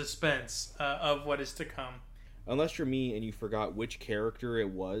of the suspense of what is to come. Unless you're me and you forgot which character it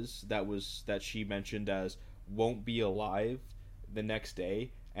was that she mentioned as won't be alive the next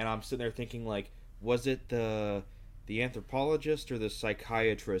day, and I'm sitting there thinking, like, was it the anthropologist or the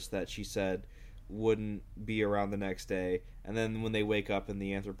psychiatrist that she said wouldn't be around the next day? And then when they wake up and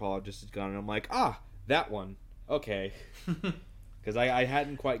the anthropologist is gone, and I'm like, that one. Okay. Because I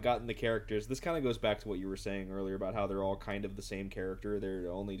hadn't quite gotten the characters. This kind of goes back to what you were saying earlier about how they're all kind of the same character.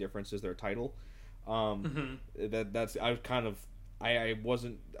 Their only difference is their title. That's I kind of I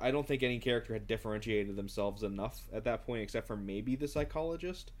don't think any character had differentiated themselves enough at that point, except for maybe the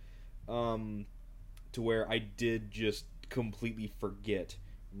psychologist, to where I did just completely forget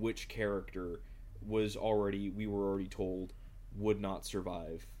which character we were already told would not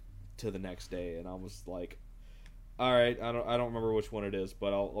survive to the next day, and I was like, all right, I don't remember which one it is,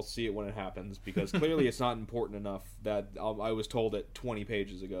 but I'll see it when it happens, because clearly it's not important enough that I was told it 20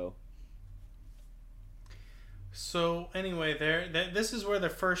 pages ago. So anyway, this is where the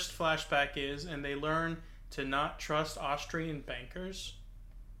first flashback is, and they learn to not trust Austrian bankers.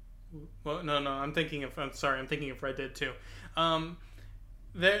 Well, no, I'm thinking of Red Dead 2.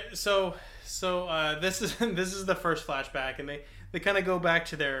 This is the first flashback, and they kind of go back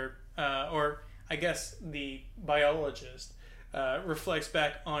to their or I guess the biologist reflects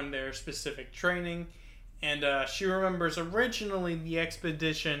back on their specific training, and she remembers originally the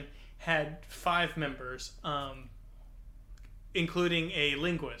expedition had 5 members, including a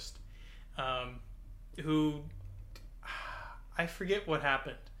linguist, who I forget what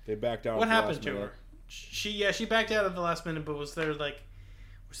happened. They backed out. What happened to her? She backed out at the last minute, but was there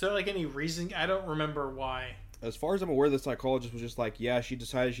any reason? I don't remember why. As far as I'm aware, the psychologist was just like, yeah, she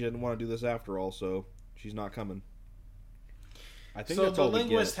decided she didn't want to do this after all, so she's not coming. I think so. That's all we get. The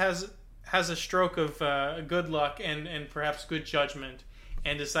linguist has a stroke of good luck and perhaps good judgment,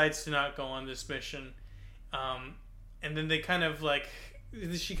 and decides to not go on this mission. And then she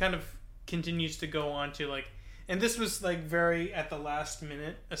kind of continues to go on to and this was very at the last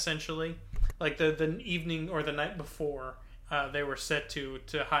minute, essentially, the evening or the night before they were set to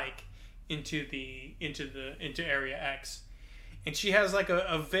hike into Area X, and she has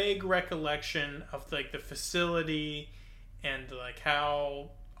a vague recollection of the facility and how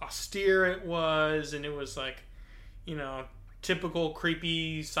austere it was, and it was typical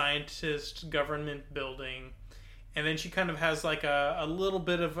creepy scientist government building. And then she kind of has a little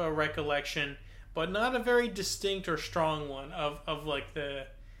bit of a recollection, but not a very distinct or strong one of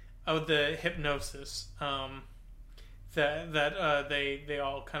the hypnosis that they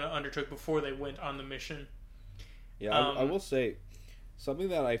all kind of undertook before they went on the mission. Yeah, I will say something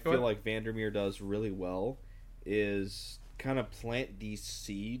that I feel like Vandermeer does really well is kind of plant these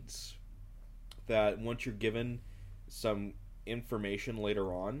seeds that once you're given some information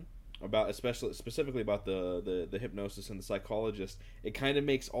later on about, specifically about the hypnosis and the psychologist, it kind of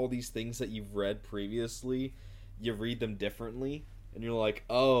makes all these things that you've read previously, you read them differently, and you're like,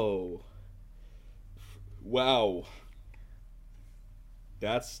 oh, wow,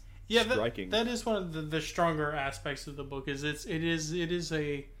 that's striking. That is one of the stronger aspects of the book. It is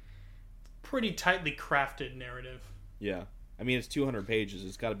a pretty tightly crafted narrative. Yeah, I mean, it's 200 pages.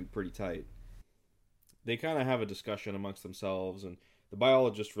 It's got to be pretty tight. They kind of have a discussion amongst themselves, and the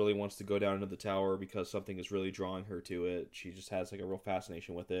biologist really wants to go down into the tower because something is really drawing her to it. She just has a real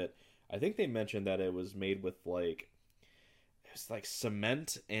fascination with it. I think they mentioned that it was made with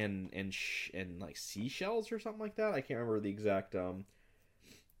cement and seashells or something like that. I can't remember the exact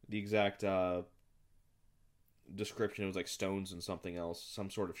description. It was like stones and something else, some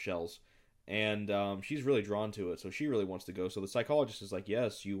sort of shells. And she's really drawn to it, so she really wants to go. So the psychologist is like,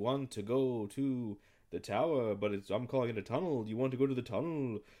 yes, you want to go to the tower, but I'm calling it a tunnel. You want to go to the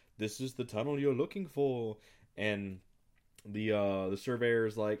tunnel. This is the tunnel you're looking for. And the surveyor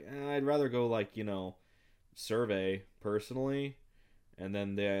is like, I'd rather go, like, survey, personally. And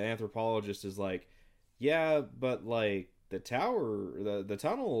then the anthropologist is like, yeah, but, like, the tower, the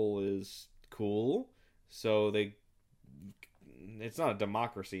tunnel is cool. So it's not a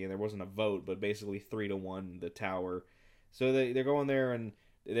democracy, and there wasn't a vote, but basically 3-1 the tower. So they're going there, and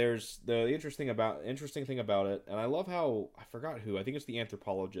there's the interesting thing about it, and I love how, I forgot who, I think it's the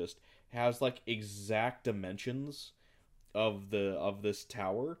anthropologist, has like exact dimensions of this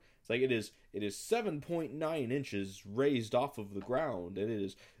tower. It's like it is 7.9 inches raised off of the ground, and it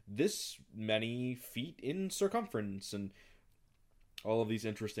is this many feet in circumference, and all of these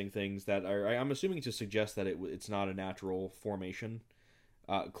interesting things that I'm assuming to suggest that it's not a natural formation.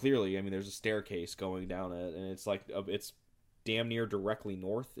 Clearly, I mean, there's a staircase going down it, and it's like it's damn near directly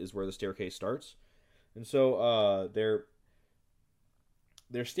north is where the staircase starts, and so they're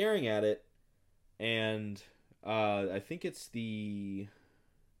staring at it, and I think it's the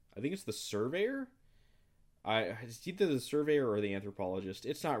surveyor. It's either the surveyor or the anthropologist.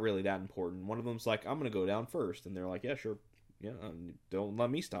 It's not really that important. One of them's like, I'm gonna go down first, and they're like, yeah, sure. Yeah, don't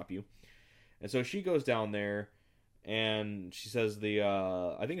let me stop you. And so she goes down there, and she says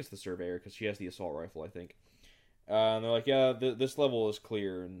I think it's the surveyor, because she has the assault rifle, I think. And they're like, yeah, this level is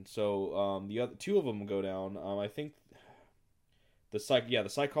clear. And so the other two of them go down. I think the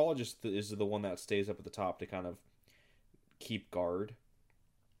psychologist is the one that stays up at the top to kind of keep guard.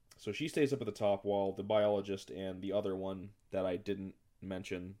 So she stays up at the top while the biologist and the other one that I didn't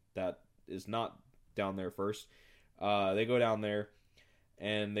mention, that is not down there first, they go down there,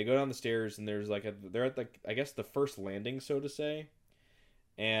 and they go down the stairs, and there's like they're at I guess the first landing, so to say,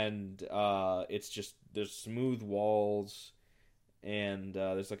 and it's just there's smooth walls, and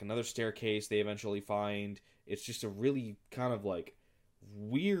there's like another staircase they eventually find. It's just a really kind of like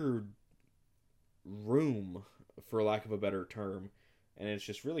weird room, for lack of a better term, and it's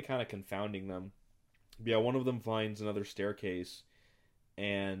just really kind of confounding them. But yeah, one of them finds another staircase,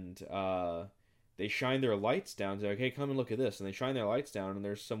 and they shine their lights down. They're like, hey, come and look at this. And they shine their lights down, and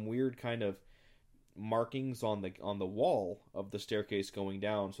there's some weird kind of markings on the wall of the staircase going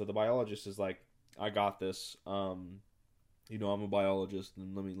down. So the biologist is like, I got this. I'm a biologist,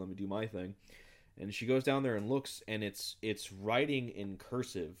 and let me do my thing. And she goes down there and looks, and it's writing in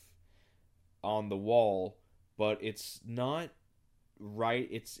cursive on the wall, but it's not right.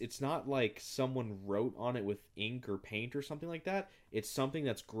 It's not like someone wrote on it with ink or paint or something like that. It's something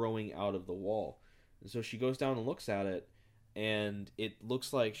that's growing out of the wall. And so she goes down and looks at it, and it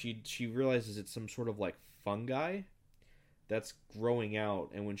looks like she realizes it's some sort of like fungi that's growing out.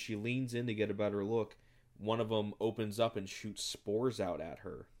 And when she leans in to get a better look, one of them opens up and shoots spores out at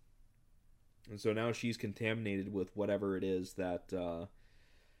her. And so now she's contaminated with whatever it is that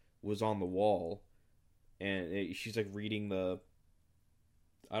was on the wall. And she's like reading the...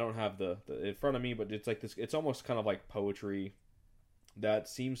 I don't have the in front of me, but it's like this. It's almost kind of like poetry that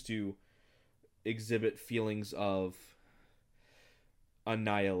seems to exhibit feelings of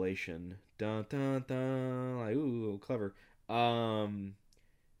annihilation. Dun dun dun. Like, ooh, clever.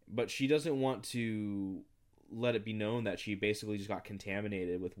 But she doesn't want to let it be known that she basically just got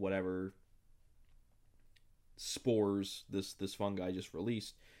contaminated with whatever spores this fungi just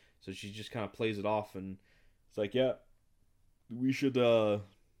released. So she just kind of plays it off, and it's like, yeah, we should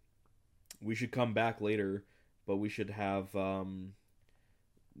come back later, but we should have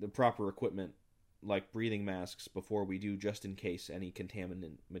the proper equipment, like breathing masks, before we do, just in case any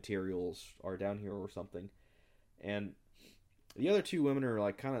contaminant materials are down here or something. And the other two women are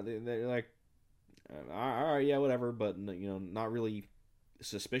like they're like, all right, yeah, whatever, but not really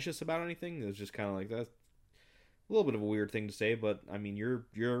suspicious about anything. It was just kind of like that. A little bit of a weird thing to say, but I mean, you're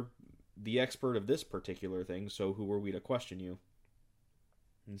the expert of this particular thing, so who are we to question you?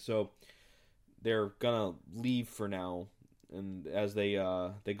 And so they're gonna leave for now, and as they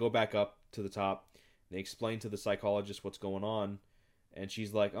go back up to the top, they explain to the psychologist what's going on, and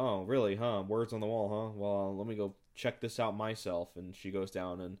she's like, oh, really, huh? Words on the wall, huh? Well, let me go check this out myself. And she goes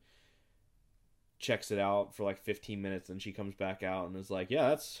down and checks it out for like 15 minutes, and she comes back out and is like,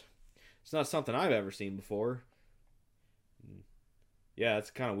 yeah, it's not something I've ever seen before. Yeah,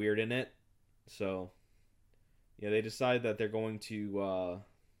 it's kind of weird, isn't it? So, yeah, they decide that they're going to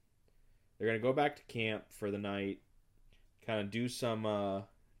go back to camp for the night, kind of do some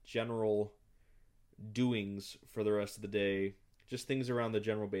general doings for the rest of the day, just things around the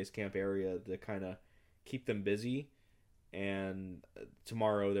general base camp area to kind of keep them busy. And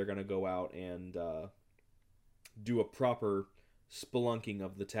tomorrow they're going to go out and do a proper spelunking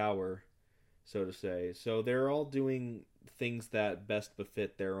of the tower, so to say. So they're all doing things that best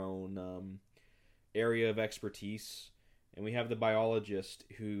befit their own area of expertise. And we have the biologist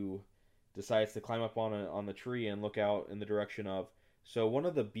who decides to climb up on the tree and look out in the direction of. So one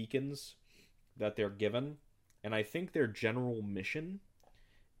of the beacons that they're given, and I think their general mission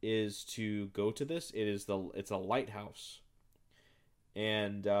is to go to this. It's a lighthouse,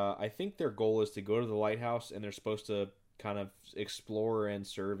 and I think their goal is to go to the lighthouse, and they're supposed to kind of explore and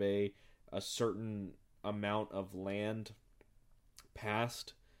survey a certain amount of land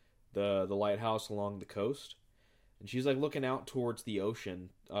past the lighthouse along the coast. And she's like looking out towards the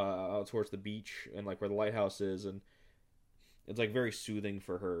ocean, out towards the beach, and like where the lighthouse is, and it's like very soothing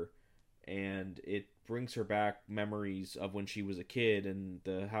for her, and it brings her back memories of when she was a kid and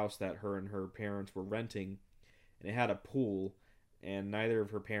the house that her and her parents were renting, and it had a pool, and neither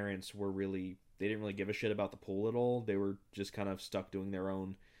of her parents they didn't really give a shit about the pool at all. They were just kind of stuck doing their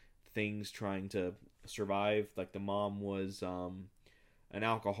own things, trying to survive. Like the mom was an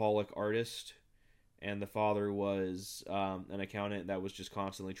alcoholic artist, and the father was an accountant that was just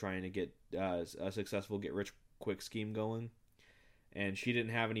constantly trying to get a successful get-rich-quick scheme going. And she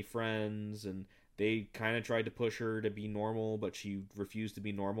didn't have any friends, and they kind of tried to push her to be normal, but she refused to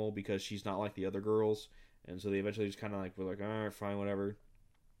be normal because she's not like the other girls. And so they eventually just kind of like were like, all right, fine, whatever.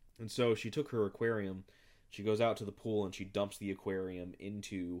 And so she took her aquarium. She goes out to the pool, and she dumps the aquarium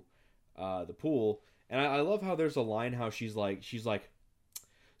into the pool. And I love how there's a line how she's like,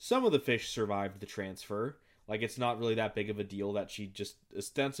 some of the fish survived the transfer. Like, it's not really that big of a deal that she just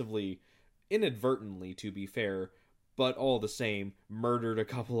ostensibly, inadvertently, to be fair, but all the same, murdered a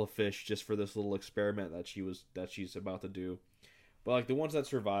couple of fish just for this little experiment that she's about to do. But like the ones that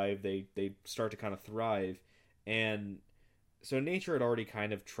survive, they start to kind of thrive, and so nature had already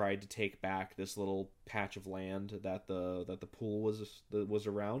kind of tried to take back this little patch of land that the pool was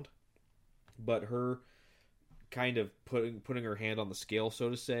around, but her kind of putting her hand on the scale, so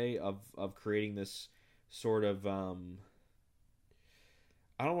to say, of creating this sort of I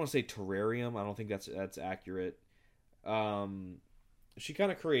don't want to say terrarium. I don't think that's accurate. She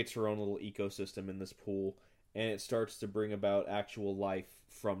kind of creates her own little ecosystem in this pool, and it starts to bring about actual life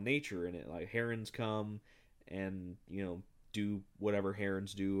from nature in it. Like herons come and do whatever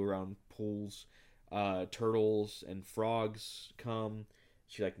herons do around pools. Turtles and frogs come.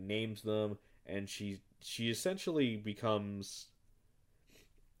 She like names them, and she essentially becomes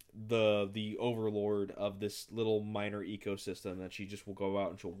the overlord of this little minor ecosystem that she just will go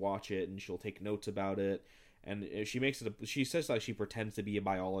out and she'll watch it and she'll take notes about it, and she says like she pretends to be a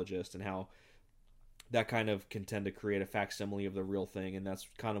biologist, and how that kind of can tend to create a facsimile of the real thing, and that's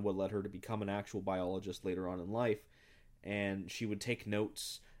kind of what led her to become an actual biologist later on in life. And she would take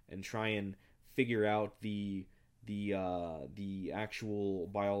notes and try and figure out the actual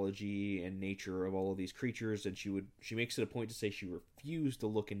biology and nature of all of these creatures, and she makes it a point to say she refused to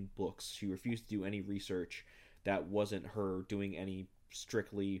look in books. She refused to do any research that wasn't her doing any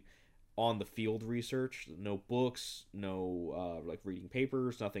strictly on the field research. No books, no like reading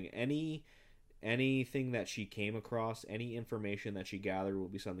papers, nothing. Anything that she came across, any information that she gathered will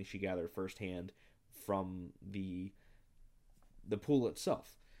be something she gathered firsthand from the pool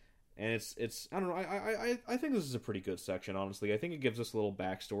itself. And it's I don't know, I think this is a pretty good section, honestly. I think it gives us a little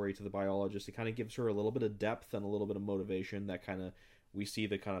backstory to the biologist. It kind of gives her a little bit of depth and a little bit of motivation that kind of, we see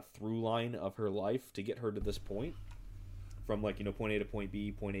the kind of through line of her life to get her to this point. From like, point A to point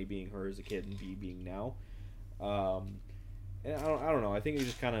B, point A being her as a kid and B being now. And I don't know, I think it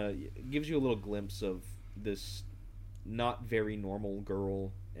just kind of gives you a little glimpse of this not very normal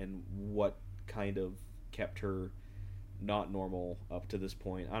girl and what kind of kept her not normal up to this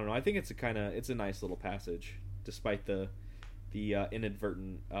point. I don't know. I think it's a nice little passage, despite the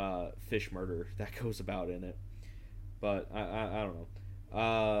inadvertent fish murder that goes about in it. But I don't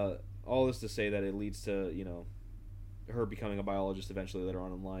know. All this to say that it leads to her becoming a biologist eventually later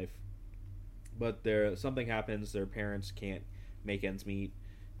on in life. But something happens. Their parents can't make ends meet,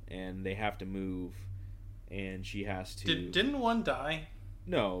 and they have to move. And she has to. Didn't one die?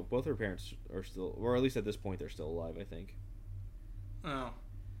 No, both her parents are still, or at least at this point, they're still alive, I think. Oh.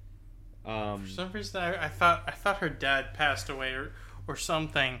 For some reason, I thought her dad passed away or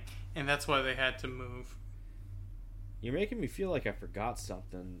something, and that's why they had to move. You're making me feel like I forgot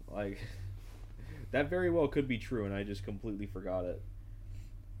something. Like, that very well could be true, and I just completely forgot it.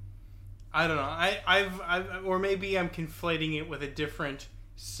 I don't know. I've or maybe I'm conflating it with a different,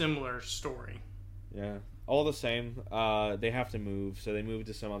 similar story. Yeah. all the same, they have to move, so they move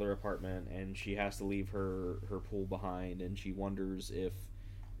to some other apartment, and she has to leave her pool behind, and she wonders if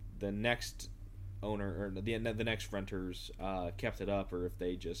the next owner, or the next renters, kept it up, or if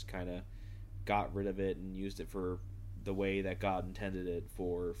they just kind of got rid of it and used it for the way that God intended it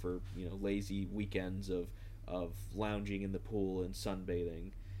for lazy weekends of lounging in the pool and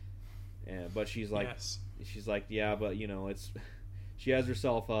sunbathing. But she's like, Yes. she's like, yeah, but it's she has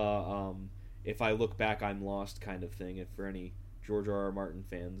herself if I look back, I'm lost kind of thing. If for any George R.R. Martin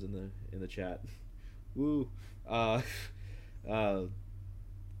fans in the chat, woo.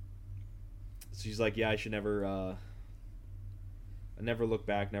 She's like, yeah, I should never look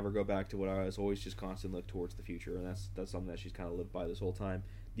back, never go back to what I was. Always just constantly look towards the future, and that's something that she's kind of lived by this whole time.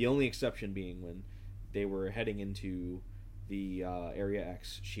 The only exception being when they were heading into the Area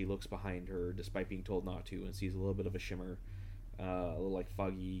X, she looks behind her despite being told not to, and sees a little bit of a shimmer, a little like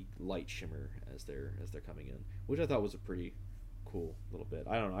foggy light shimmer as they're coming in, which I thought was a pretty cool little bit.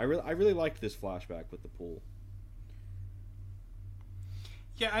 I don't know. I really liked this flashback with the pool.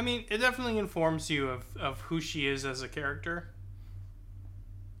 Yeah, I mean, it definitely informs you of who she is as a character.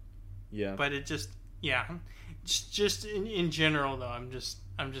 Yeah. But it just in general though, I'm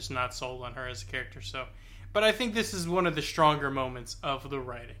just not sold on her as a character. So, but I think this is one of the stronger moments of the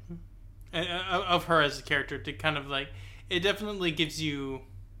writing of her as a character, to kind of like, it definitely gives you.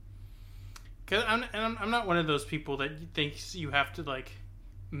 Cause I'm not one of those people that thinks you have to like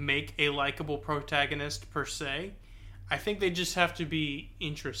make a likable protagonist per se. I think they just have to be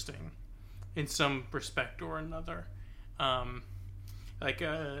interesting in some respect or another.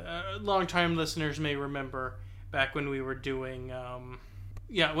 Long-time listeners may remember back when we were doing,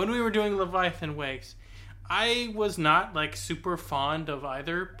 Leviathan Wakes, I was not like super fond of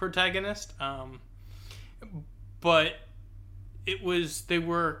either protagonist, but they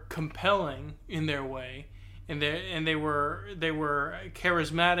were compelling in their way, and they were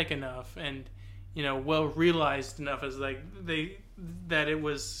charismatic enough and well realized enough as like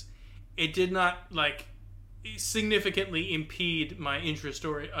it did not like significantly impede my interest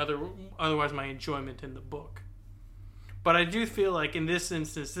or otherwise my enjoyment in the book. But I do feel like in this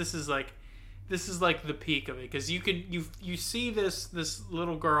instance, this is like the peak of it, because you see this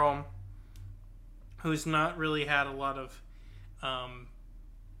little girl who's not really had a lot of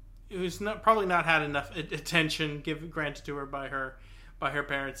probably not had enough attention granted to her by her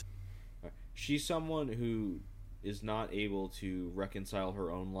parents. She's someone who is not able to reconcile her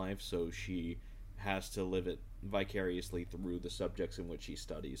own life, so she has to live it vicariously through the subjects in which she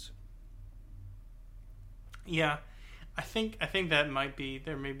studies. Yeah, I think that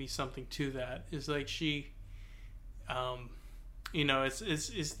there may be something to that. Is like she,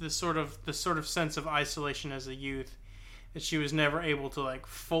 it's the sort of sense of isolation as a youth that she was never able to like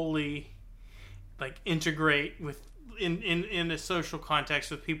fully like integrate in a social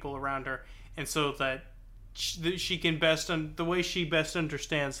context with people around her, and so that she can the way she best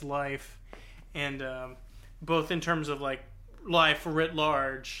understands life, and both in terms of like life writ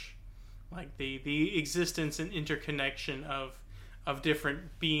large, like the existence and interconnection of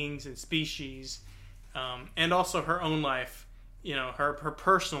different beings and species, and also her own life. Her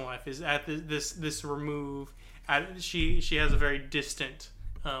personal life is at this remove. She has a very distant,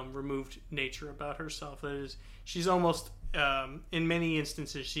 removed nature about herself. That is, she's almost in many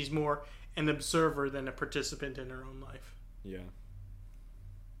instances she's more an observer than a participant in her own life. Yeah.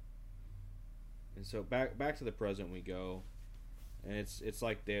 And so back to the present we go, and it's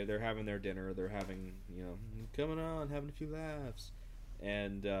like they're having their dinner, they're having coming on, having a few laughs,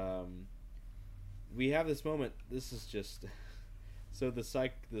 and we have this moment. This is just so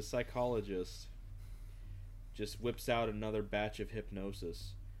the psychologist just whips out another batch of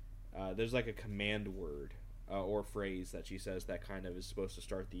hypnosis. There's like a command word or phrase that she says that kind of is supposed to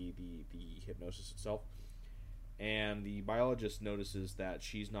start the hypnosis itself. And the biologist notices that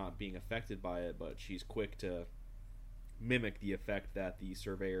she's not being affected by it, but she's quick to mimic the effect that the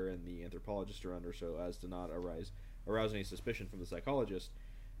surveyor and the anthropologist are under, so as to not arouse any suspicion from the psychologist.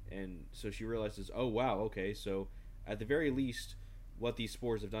 And so she realizes, oh wow, okay, so at the very least, what these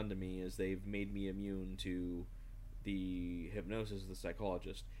spores have done to me is they've made me immune to the hypnosis of the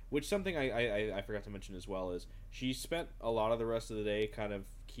psychologist. Which something I forgot to mention as well is she spent a lot of the rest of the day kind of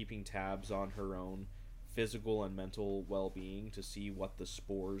keeping tabs on her own physical and mental well-being to see what the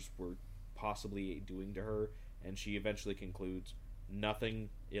spores were possibly doing to her, and she eventually concludes nothing,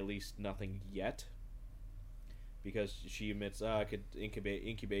 at least nothing yet, because she admits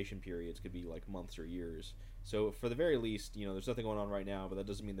incubation periods could be like months or years. So for the very least, there's nothing going on right now, but that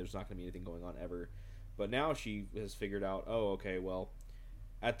doesn't mean there's not going to be anything going on ever. But now she has figured out, oh, okay, well,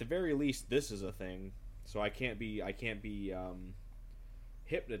 at the very least, this is a thing. so I can't be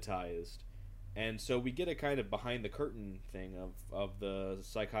hypnotized. And so we get a kind of behind the curtain thing of the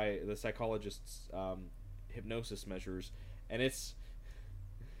psychologist's hypnosis measures, and it's,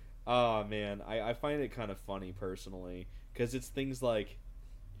 oh man, I find it kind of funny personally, because it's things like,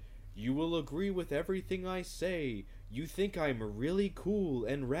 you will agree with everything I say. You think I'm really cool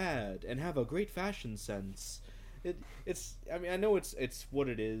and rad and have a great fashion sense. It's I mean, I know it's what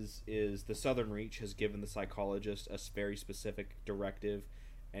it is the Southern Reach has given the psychologist a very specific directive,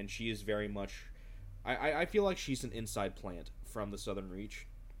 and she is very much, I feel like she's an inside plant from the Southern Reach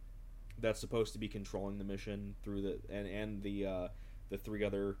that's supposed to be controlling the mission through the 3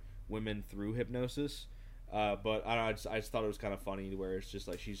 other women through hypnosis. But I just thought it was kind of funny where it's just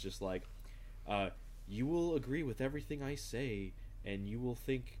like, she's just like, you will agree with everything I say, and you will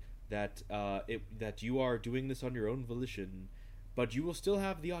think that that you are doing this on your own volition, but you will still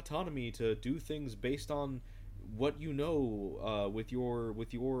have the autonomy to do things based on what you know with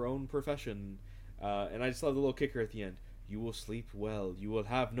your own profession. And I just love the little kicker at the end. You will sleep well. You will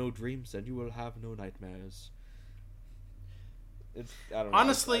have no dreams, and you will have no nightmares. It's, I don't know.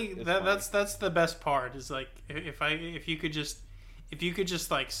 Honestly, that's the best part. Is like, if you could just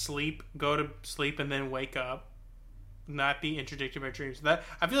like go to sleep and then wake up, not be interdicted by dreams. That,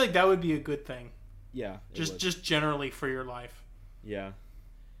 I feel like that would be a good thing. Yeah. Just generally for your life. Yeah.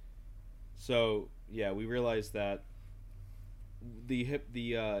 So yeah, we realized that the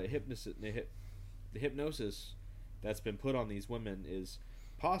hypnosis that's been put on these women is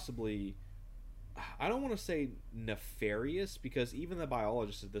possibly, I don't want to say nefarious, because even the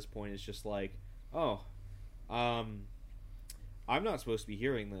biologist at this point is just like, oh, I'm not supposed to be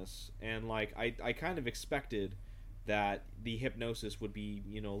hearing this. And like, I kind of expected that the hypnosis would be,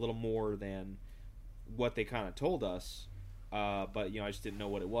 a little more than what they kind of told us. But, I just didn't know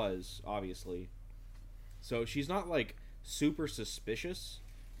what it was, obviously. So she's not like super suspicious.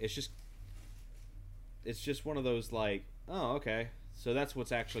 It's just one of those like, oh, okay, so that's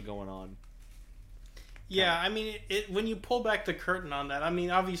what's actually going on. Yeah, I mean, when you pull back the curtain on that, I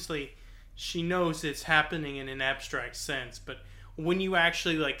mean, obviously, she knows it's happening in an abstract sense, but when you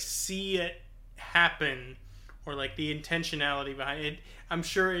actually, like, see it happen, or, like, the intentionality behind it, I'm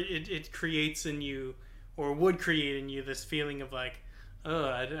sure it creates in you, or would create in you, this feeling of, like,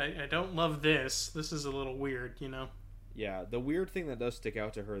 I don't love this. This is a little weird, Yeah, the weird thing that does stick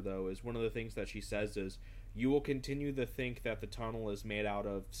out to her, though, is one of the things that she says is, you will continue to think that the tunnel is made out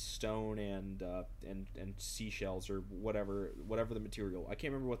of stone and seashells, or whatever the material. I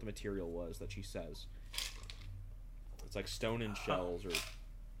can't remember what the material was that she says. It's like stone and shells, or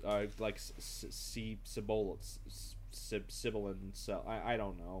like sibyllin. So I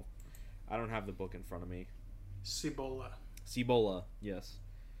don't know. I don't have the book in front of me. Cibola, yes.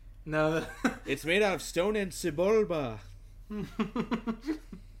 No, it's made out of stone and cibolba.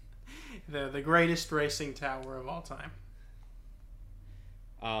 The greatest racing tower of all time.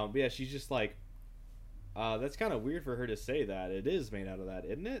 But yeah, she's just like, that's kind of weird for her to say that. It is made out of that,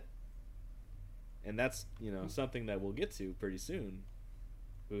 isn't it? And that's, something that we'll get to pretty soon.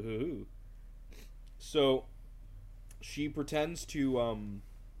 Ooh. So, she pretends to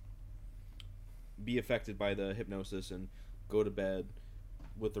be affected by the hypnosis and go to bed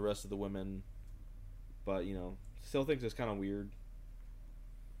with the rest of the women, but, still thinks it's kind of weird.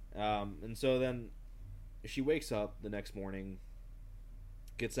 And so then she wakes up the next morning,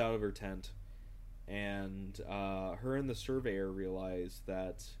 gets out of her tent, and her and the surveyor realize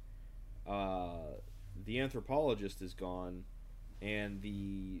that the anthropologist is gone, and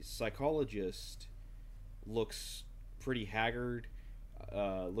the psychologist looks pretty haggard.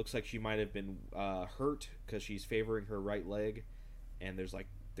 Looks like she might have been hurt because she's favoring her right leg, and there's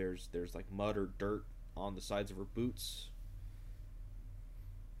mud or dirt on the sides of her boots.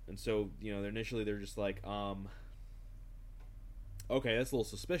 And so, initially they're just like, okay, that's a little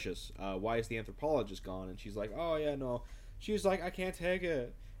suspicious. Why is the anthropologist gone? And she's like, oh, yeah, no. She's like, I can't take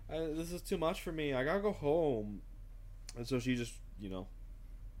it. This is too much for me. I gotta go home. And so she just,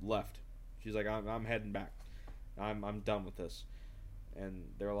 left. She's like, I'm heading back. I'm done with this. And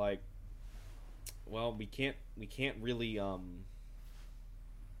they're like, well, we can't really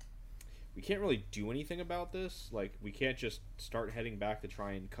do anything about this. Like, we can't just start heading back to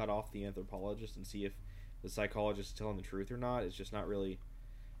try and cut off the anthropologist and see if the psychologist is telling the truth or not. It's just not really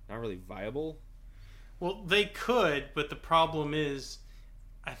viable. Well, they could, but the problem is,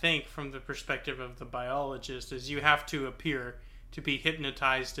 I think, from the perspective of the biologist, is you have to appear to be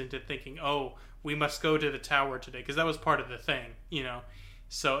hypnotized into thinking, oh, we must go to the tower today, because that was part of the thing,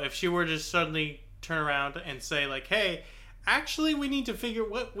 So if she were to suddenly turn around and say, like, hey, Actually, we need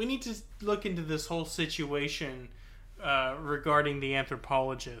to look into this whole situation regarding the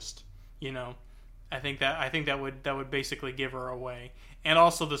anthropologist. You know, I think that would basically give her away, and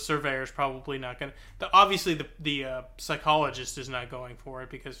also the surveyor is probably not going to. Obviously, the psychologist is not going for it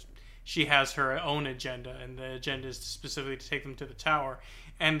because she has her own agenda, and the agenda is specifically to take them to the tower.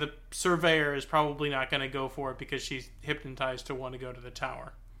 And the surveyor is probably not going to go for it because she's hypnotized to want to go to the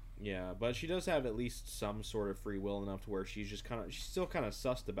tower. Yeah, but she does have at least some sort of free will enough to where she's still kind of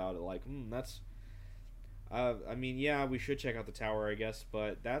sussed about it. Like, that's. I mean, yeah, we should check out the tower, I guess,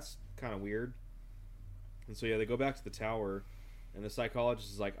 but that's kind of weird. And so yeah, they go back to the tower, and the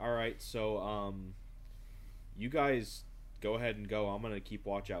psychologist is like, "All right, so you guys go ahead and go. I'm gonna keep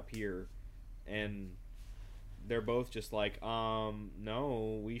watch out here," and they're both just like,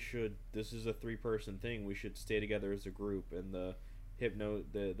 no, we should. This is a 3-person thing. We should stay together as a group. And the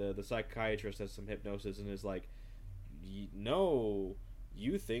psychiatrist has some hypnosis and is like, no,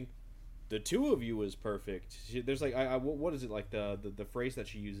 you think the 2 of you is perfect. There's like, what is it, like the phrase that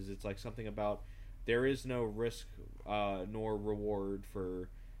she uses? It's like something about there is no risk nor reward for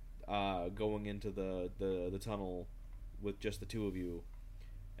going into the tunnel with just the 2 of you.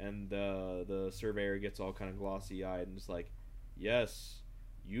 And the surveyor gets all kind of glossy-eyed and is like, yes,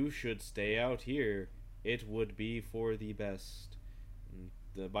 you should stay out here. It would be for the best. And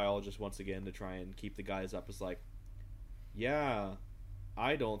the biologist, once again, to try and keep the guys up, is like, yeah,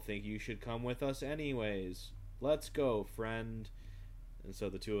 I don't think you should come with us anyways. Let's go, friend. And so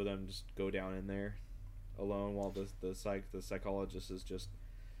the 2 of them just go down in there alone while the psychologist is just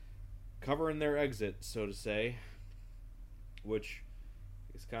covering their exit, so to say. Which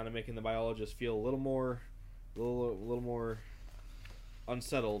is kind of making the biologist feel a little more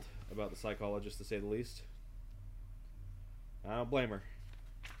unsettled about the psychologist, to say the least. I don't blame her.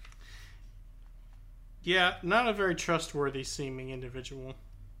 Yeah, not a very trustworthy seeming individual.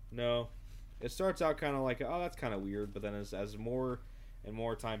 No. It starts out kind of like, oh, that's kind of weird, but then as more and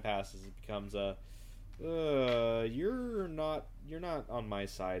more time passes, it becomes you're not on my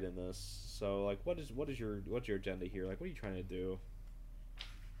side in this. So like, what's your agenda here? Like, what are you trying to do?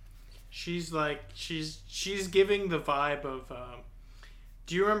 She's like, she's giving the vibe of,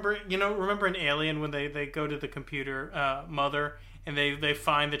 do you remember in Alien when they go to the computer mother and they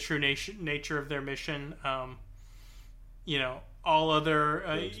find the true nature of their mission? All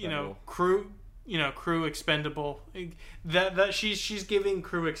other, crew expendable. That she's giving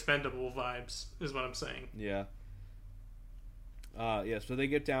crew expendable vibes is what I'm saying. Yeah. So they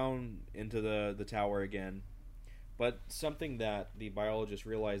get down into the tower again. But something that the biologist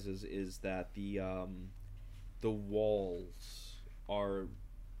realizes is that the walls are,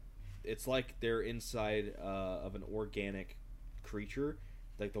 it's like they're inside of an organic creature.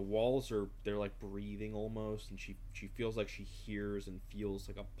 Like the walls they're like breathing almost, and she feels like she hears and feels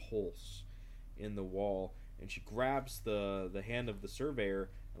like a pulse in the wall. And she grabs the hand of the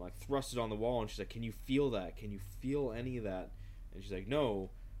surveyor and like thrusts it on the wall, and she's like, "Can you feel that? Can you feel any of that?" And she's like, "No.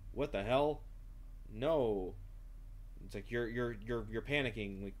 What the hell? No." It's like, you're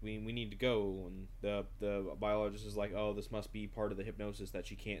panicking. Like, we need to go. And the biologist is like, oh, this must be part of the hypnosis that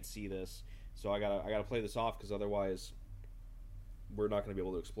she can't see this. So I gotta play this off, because otherwise we're not gonna be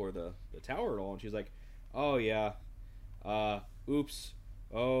able to explore the tower at all. And she's like, oh yeah, oops,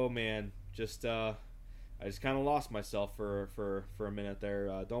 oh man, I just kind of lost myself for a minute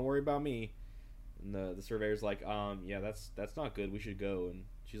there. Don't worry about me. And the surveyor's like, yeah, that's not good. We should go. And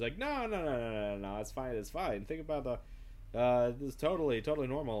she's like, no, it's fine. Think about this is totally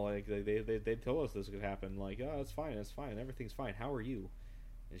normal. Like they told us this could happen. Like, oh, it's fine, everything's fine. How are you?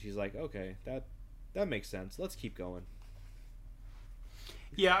 And she's like, okay, that makes sense. Let's keep going.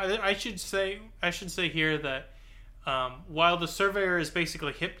 Yeah, I should say here that while the surveyor is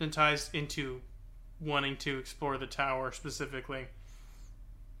basically hypnotized into wanting to explore the tower specifically,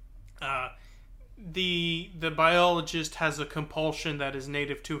 the biologist has a compulsion that is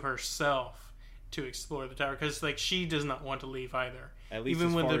native to herself to explore the tower, because like she does not want to leave either. At least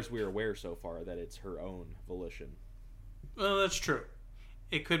even as far as we're aware so far, that it's her own volition. Well, that's true.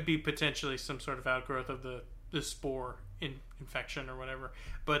 It could be potentially some sort of outgrowth of the spore infection or whatever.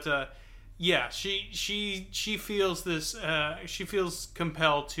 But yeah, she feels this. She feels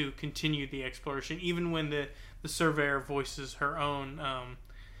compelled to continue the exploration, even when the surveyor voices her own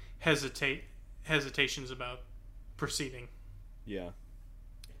hesitations about proceeding. Yeah.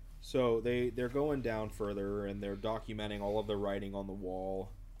 So they're going down further, and they're documenting all of the writing on the wall,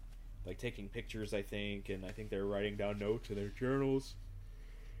 like taking pictures, I think, and I think they're writing down notes in their journals.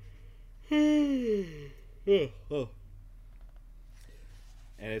 And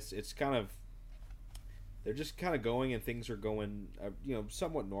it's kind of, they're just kind of going, and things are going,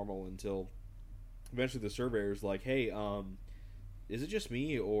 somewhat normal until eventually the surveyor's like, "Hey, is it just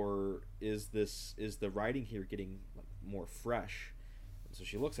me, or is the writing here getting like more fresh?" And so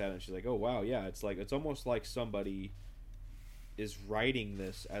she looks at it and she's like, "Oh wow, yeah, it's almost like somebody is writing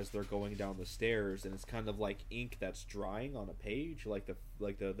this as they're going down the stairs, and it's kind of like ink that's drying on a page, like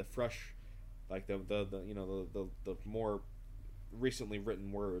the fresh, like the more recently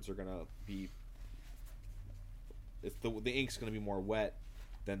written words are gonna be, if the ink's gonna be more wet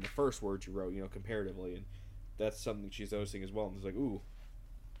than the first words you wrote, comparatively." And that's something she's noticing as well. And it's like, ooh,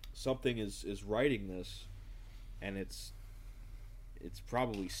 something is writing this, and it's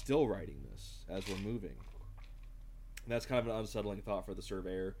probably still writing this as we're moving. And that's kind of an unsettling thought for the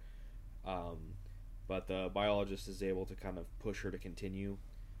surveyor. But the biologist is able to kind of push her to continue.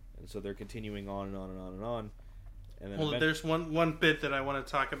 And so they're continuing on and on and on and on. And then there's one bit that I want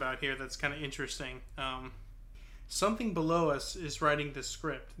to talk about here that's kind of interesting. Something below us is writing the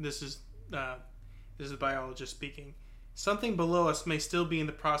script. This is the biologist speaking. Something below us may still be in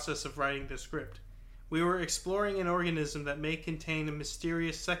the process of writing the script. We were exploring an organism that may contain a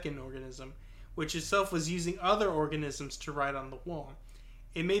mysterious second organism, which itself was using other organisms to write on the wall.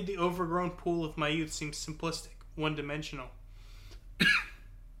 It made the overgrown pool of my youth seem simplistic, one-dimensional.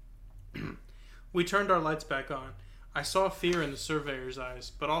 We turned our lights back on. I saw fear in the surveyor's eyes,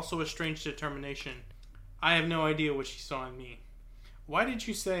 but also a strange determination. I have no idea what she saw in me. "Why did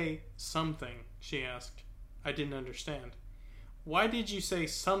you say something?" she asked. I didn't understand. "Why did you say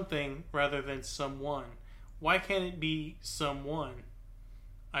something rather than someone? Why can't it be someone?"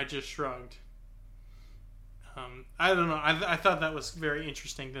 I just shrugged. I don't know. I thought that was very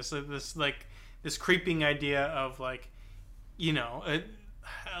interesting. This creeping idea of like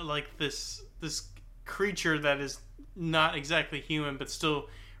this creature that is not exactly human, but still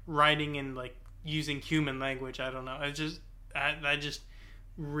writing in like using human language. I don't know. I just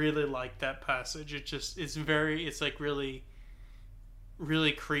really like that passage. It's like really,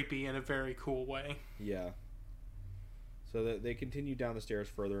 really creepy in a very cool way. Yeah. So they continue down the stairs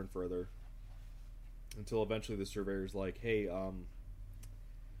further and further until eventually the surveyor's like, "Hey,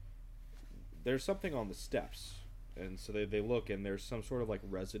 there's something on the steps." And so they look, and there's some sort of like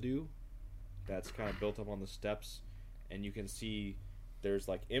residue that's kind of built up on the steps, and you can see there's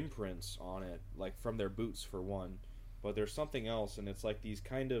like imprints on it, like from their boots for one, but there's something else, and it's like these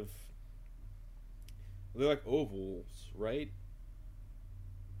kind of, they're like ovals, right?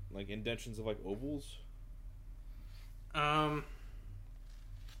 Like indentions of like ovals. I'm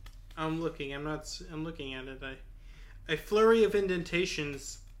looking. I'm looking at it. A flurry of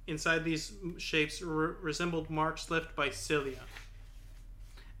indentations inside these shapes resembled marks left by cilia.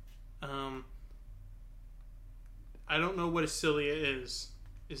 I don't know what a cilia is.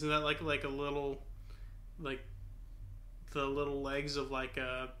 Isn't that like a little, like the little legs of like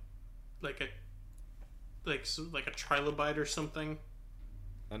a trilobite or something?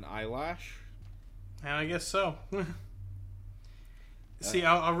 An eyelash? I guess so. See,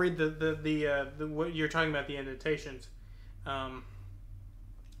 I'll read the what you're talking about, the indentations.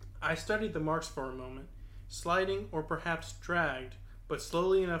 I studied the marks for a moment, sliding or perhaps dragged, but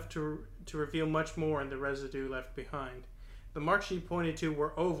slowly enough to reveal much more in the residue left behind. The marks she pointed to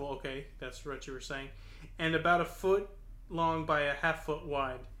were oval, okay, that's what you were saying, and about a foot long by a half foot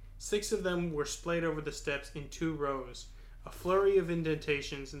wide. 6 of them were splayed over the steps in 2 rows. A flurry of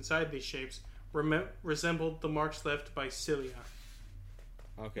indentations inside these shapes resembled the marks left by cilia.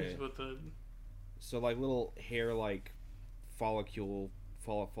 Okay. So like little hair, like follicle.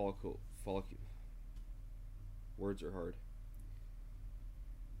 Words are hard.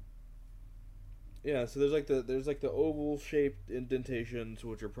 Yeah, so there's like the oval shaped indentations,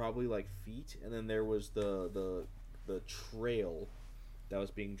 which are probably like feet, and then there was the trail that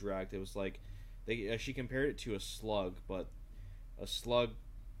was being dragged. It was like she compared it to a slug, but a slug,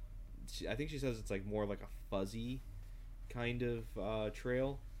 I think she says it's like more like a fuzzy kind of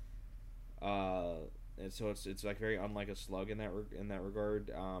trail, and so it's like very unlike a slug in that regard,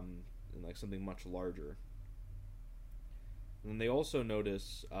 and like something much larger. And they also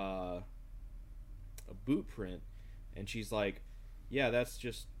notice a boot print, and she's like, "Yeah, that's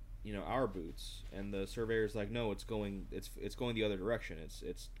just our boots." And the surveyor's like, "No, it's going the other direction.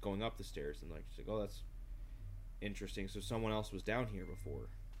 It's going up the stairs." And like she's like, "Oh, that's interesting. So someone else was down here before."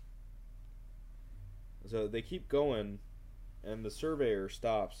 So they keep going, and the surveyor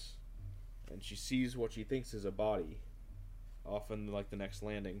stops, and she sees what she thinks is a body off in like the next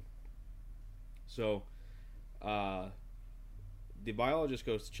landing. So the biologist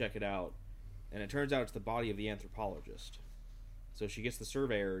goes to check it out, and it turns out it's the body of the anthropologist. So she gets the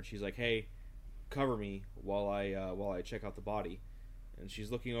surveyor, and she's like, "Hey, cover me while I check out the body. And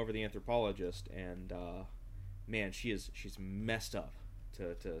she's looking over the anthropologist, and man, she's messed up,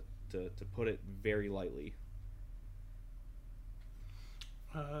 to put it very lightly.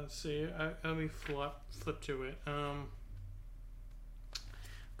 See, let me flip to it.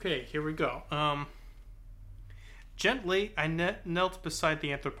 Okay, here we go. Gently, I knelt beside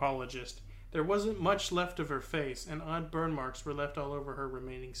the anthropologist. There wasn't much left of her face, and odd burn marks were left all over her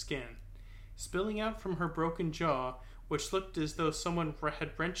remaining skin. Spilling out from her broken jaw, which looked as though someone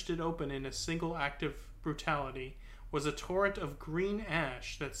had wrenched it open in a single act of brutality, was a torrent of green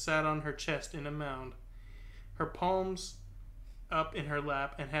ash that sat on her chest in a mound, her palms up in her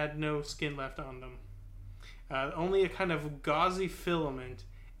lap, and had no skin left on them. Only a kind of gauzy filament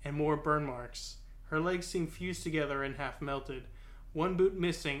and more burn marks. Her legs seemed fused together and half melted, one boot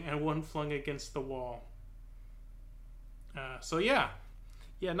missing and one flung against the wall. So yeah,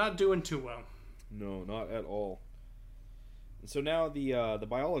 not doing too well. No, not at all. And so now the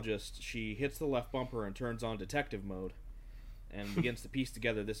biologist, she hits the left bumper and turns on detective mode, and begins to piece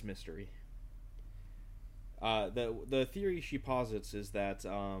together this mystery. The theory she posits is that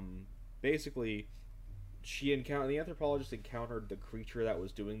basically the anthropologist encountered the creature that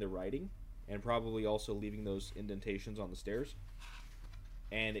was doing the writing, and probably also leaving those indentations on the stairs,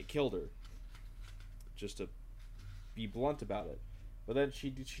 and it killed her. Just to be blunt about it. But then she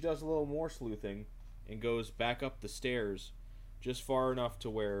does a little more sleuthing and goes back up the stairs just far enough to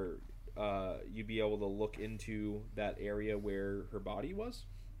where you'd be able to look into that area where her body was.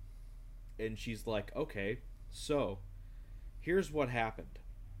 And she's like, okay, so here's what happened.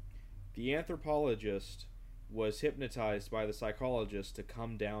 The anthropologist was hypnotized by the psychologist to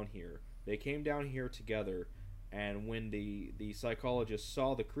come down here. They came down here together, and when the psychologist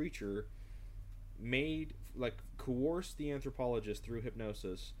saw the creature, coerced the anthropologist through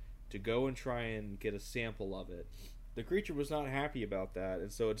hypnosis to go and try and get a sample of it. The creature was not happy about that,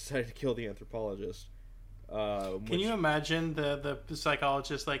 and so it decided to kill the anthropologist. Can you imagine the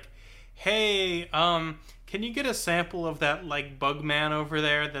psychologist like, hey, can you get a sample of that like bug man over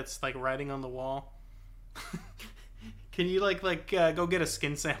there that's like writing on the wall? Can you go get a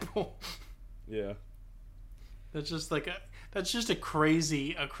skin sample? Yeah. That's just a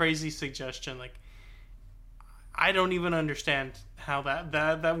crazy suggestion. Like, I don't even understand how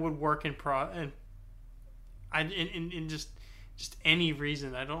that would work in just any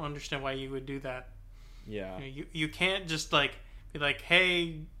reason. I don't understand why you would do that. Yeah. You can't just like be like,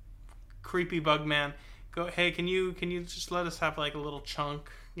 hey, creepy bug man, hey, can you just let us have like a little chunk,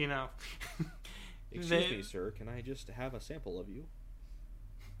 you know? Excuse me, sir. Can I just have a sample of you?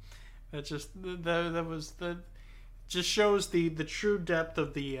 That just just shows the true depth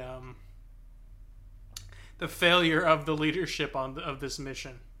of the failure of the leadership of this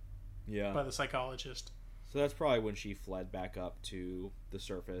mission. Yeah. By the psychologist. So that's probably when she fled back up to the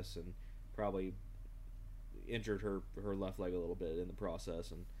surface and probably injured her left leg a little bit in the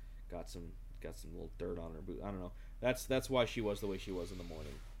process and got some little dirt on her boot. I don't know. That's why she was the way she was in the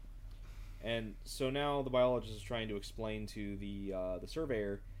morning. And so now the biologist is trying to explain to the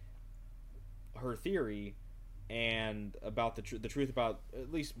surveyor her theory and about the truth about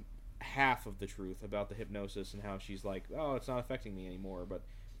at least half of the truth about the hypnosis and how she's like, oh, it's not affecting me anymore, but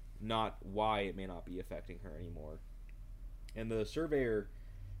not why it may not be affecting her anymore. And the surveyor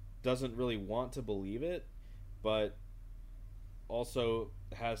doesn't really want to believe it, but also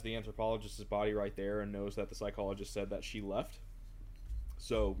has the anthropologist's body right there and knows that the psychologist said that she left.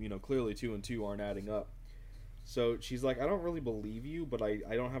 So, clearly 2 and 2 aren't adding up. So she's like, I don't really believe you, but I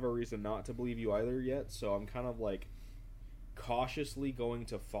don't have a reason not to believe you either yet, so I'm kind of like cautiously going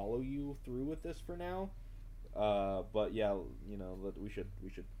to follow you through with this for now. But yeah, we should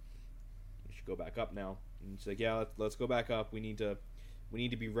go back up now. And it's like, yeah, let's go back up. We need to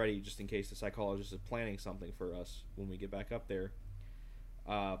be ready just in case the psychologist is planning something for us when we get back up there.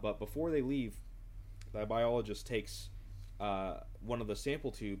 But before they leave, the biologist takes one of the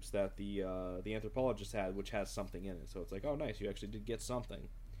sample tubes that the anthropologist had, which has something in it. So it's like, oh, nice, you actually did get something.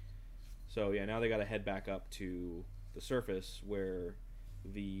 So yeah, now they got to head back up to the surface where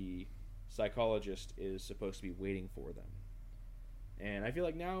the psychologist is supposed to be waiting for them. And I feel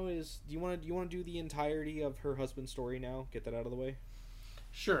like now is, do you want to do the entirety of her husband's story now? Get that out of the way?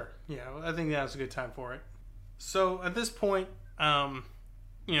 Sure. Yeah, I think now's a good time for it. So at this point,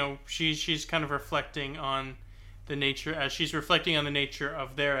 she's kind of reflecting on the nature, as she's reflecting on the nature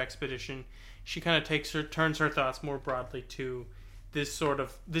of their expedition. She kind of turns her thoughts more broadly to this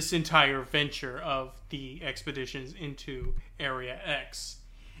entire venture of the expeditions into Area X.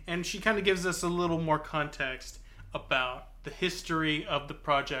 And she kind of gives us a little more context about the history of the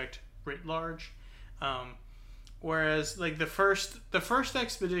project writ large, Um, Whereas like the first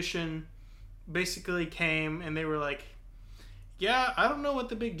expedition basically came and they were like, yeah, I don't know what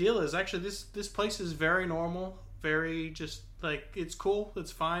the big deal is. Actually, this place is very normal, very just like it's cool,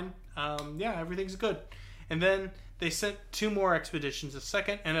 it's fine. Yeah, everything's good. And then they sent two more expeditions, a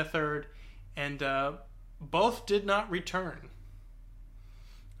second and a third, and both did not return.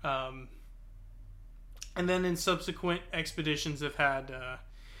 And then in subsequent expeditions, have had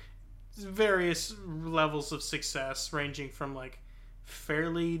various levels of success, ranging from like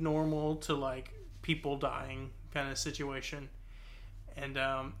fairly normal to like people dying kind of situation. And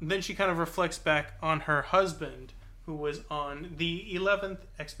then she kind of reflects back on her husband, who was on the 11th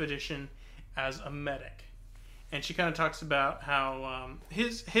expedition as a medic. And she kind of talks about how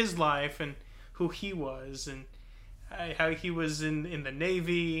his life and who he was, and how he was in the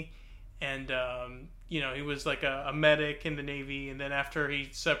Navy, and he was like a medic in the Navy, and then after he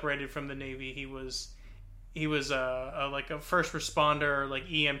separated from the Navy, he was like a first responder, like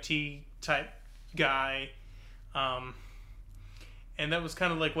EMT type guy, and that was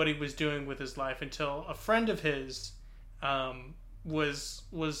kind of like what he was doing with his life until a friend of his was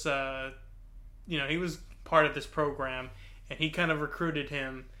he was part of this program, and he kind of recruited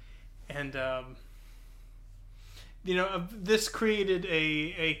him, and this created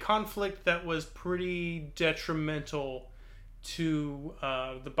a conflict that was pretty detrimental to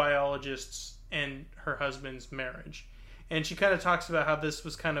the biologist's and her husband's marriage. And she kind of talks about how this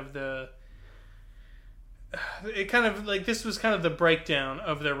was kind of the breakdown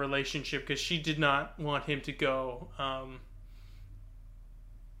of their relationship, because she did not want him to go,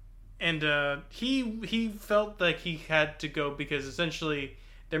 and he felt like he had to go because essentially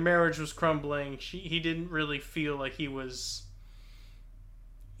their marriage was crumbling. He didn't really feel like he was,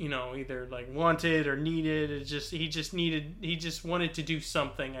 either like wanted or needed. He just wanted to do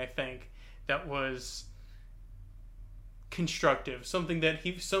something, I think, that was constructive, something that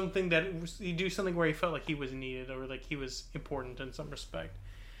he'd do something where he felt like he was needed, or like he was important in some respect.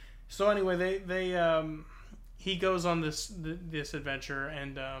 So anyway, he goes on this adventure,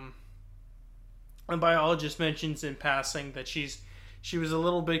 and a biologist mentions in passing that she was a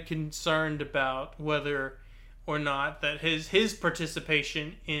little bit concerned about whether or not that his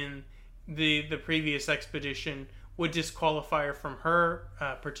participation in the previous expedition would disqualify her from her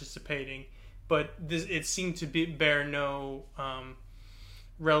participating, but it seemed to bear no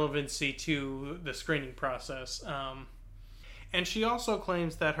relevancy to the screening process. And she also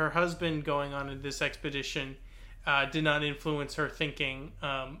claims that her husband going on this expedition did not influence her thinking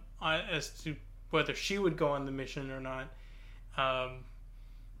as to whether she would go on the mission or not.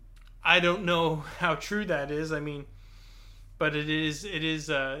 I don't know how true that is. I mean, but it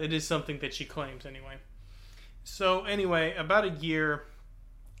is something that she claims anyway. So anyway, about a year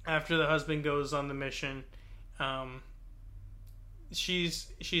after the husband goes on the mission, she's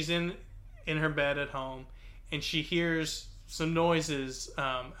in her bed at home, and she hears some noises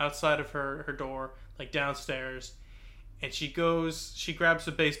outside of her door, like downstairs. And she grabs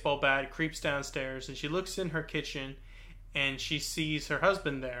a baseball bat, creeps downstairs, and she looks in her kitchen, and she sees her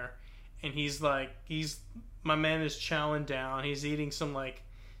husband there. And my man is chowing down. He's eating some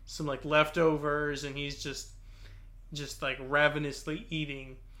leftovers, and he's just like ravenously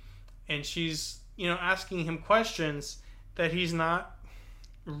eating. And she's, asking him questions that he's not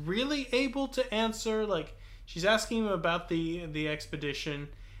really able to answer. Like, she's asking him about the expedition,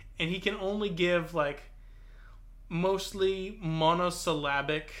 and he can only give like mostly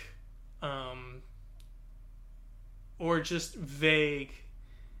monosyllabic or just vague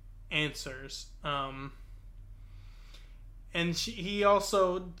answers. And he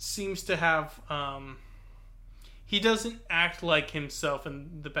also seems to have he doesn't act like himself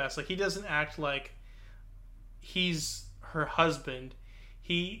in the past. Like, he doesn't act like he's her husband.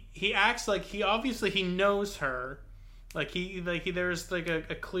 He acts like he knows her. There's like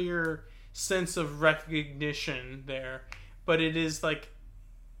a clear sense of recognition there, but it is like,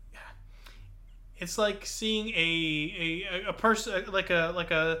 it's like seeing a person, like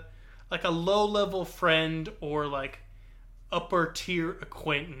a low level friend, or like upper tier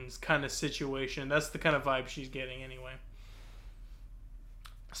acquaintance kind of situation. That's the kind of vibe she's getting anyway.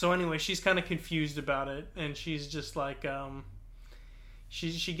 So anyway, she's kind of confused about it, and she's just like,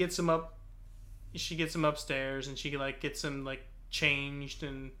 she gets him upstairs, and she like gets him like changed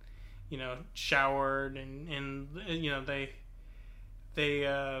and showered, and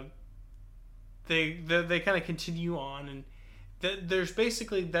they kind of continue on, and there's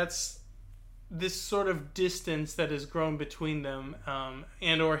basically that's this sort of distance that has grown between them,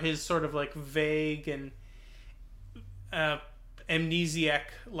 and or his sort of like vague and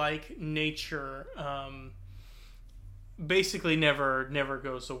amnesiac-like nature basically never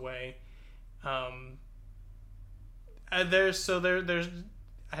goes away. There's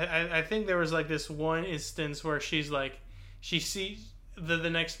I think there was like this one instance where she sees the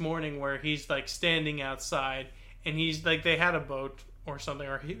next morning where he's like standing outside, and he's like, they had a boat or something,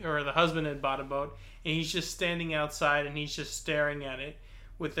 or the husband had bought a boat, and he's just standing outside and he's just staring at it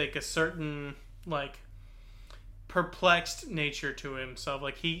with like a certain like perplexed nature to himself.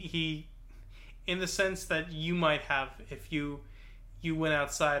 Like he in the sense that you might have if you went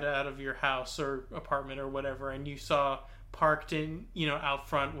outside out of your house or apartment or whatever, and you saw parked in, out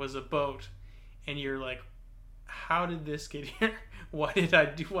front was a boat, and you're like, how did this get here? Why did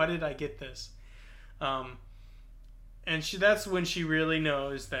I get this? And that's when she really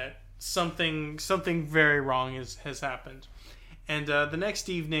knows that something very wrong has happened. And the next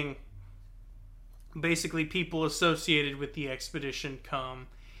evening, basically people associated with the expedition come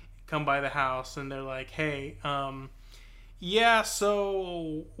by the house, and they're like, hey, yeah,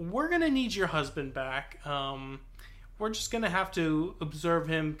 so we're gonna need your husband back. We're just gonna have to observe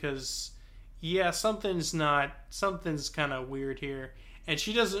him because, yeah, something's kind of weird here. And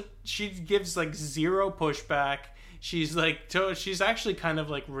she gives like zero pushback. She's like, she's actually kind of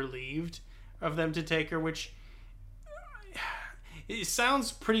like relieved of them to take her, which it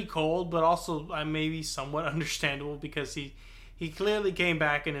sounds pretty cold, but also maybe somewhat understandable, because he clearly came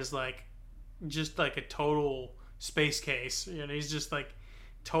back and is like just like a total space case. He's just like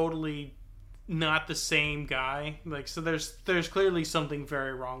totally not the same guy. Like, so there's clearly something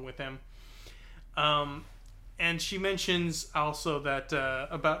very wrong with him. And she mentions also that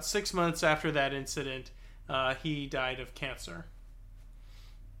about 6 months after that incident, he died of cancer.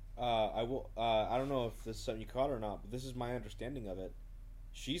 I don't know if this is something you caught or not, but this is my understanding of it.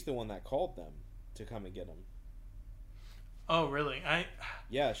 She's the one that called them to come and get him. Oh, really?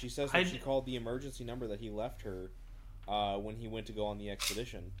 Yeah, she says that she called the emergency number that he left her when he went to go on the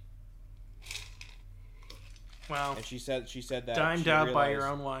expedition. Wow. And she said that dined out by your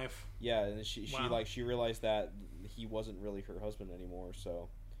own wife. Yeah, and she realized that he wasn't really her husband anymore, so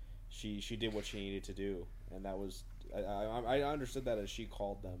she did what she needed to do, and that was I understood that as she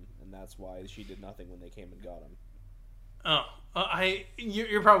called them, and that's why she did nothing when they came and got him. Oh,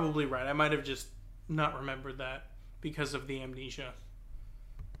 you're probably right. I might have just not remembered that because of the amnesia.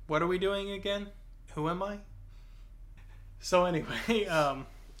 What are we doing again? Who am I? So anyway,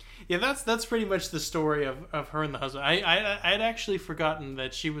 yeah, that's pretty much the story of her and the husband. I'd actually forgotten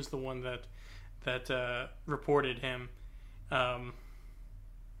that she was the one that reported him.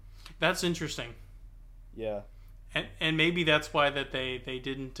 That's interesting. Yeah. And maybe that's why that they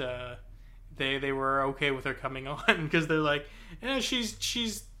didn't they were okay with her coming on, because they're like, yeah,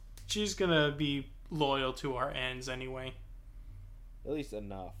 she's gonna be loyal to our ends anyway. At least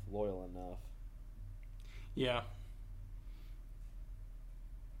loyal enough. Yeah.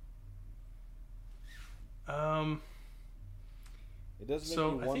 It does make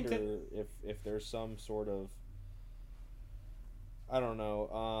me wonder if there's some sort of, I don't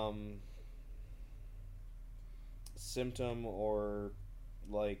know, symptom or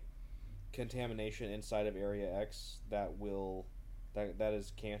like contamination inside of Area X that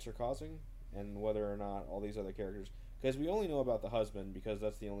is cancer causing, and whether or not all these other characters, because we only know about the husband because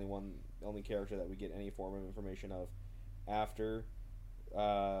that's the only character that we get any form of information of after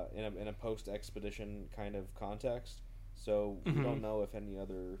in a post expedition kind of context. So we don't know if any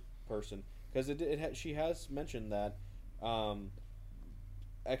other person, because she has mentioned that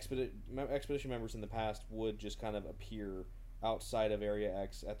expedition members in the past would just kind of appear outside of Area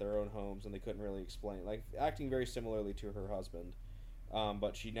X at their own homes, and they couldn't really explain, like acting very similarly to her husband.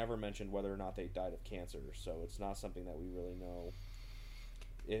 But she never mentioned whether or not they died of cancer, so it's not something that we really know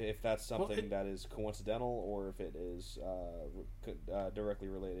if that's something that is coincidental or if it is directly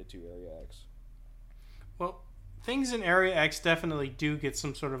related to Area X. Well, things in Area X definitely do get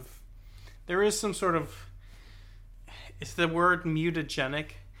some sort of... There is some sort of... It's the word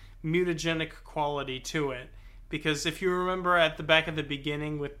mutagenic quality to it. Because if you remember at the back at the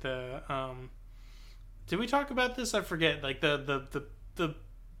beginning with the... did we talk about this? I forget. Like the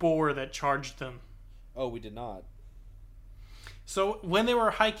boar that charged them. Oh, we did not. So when they were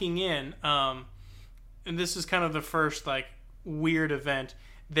hiking in, and this is kind of the first like weird event,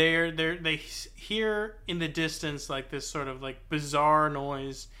 they hear in the distance like this sort of like bizarre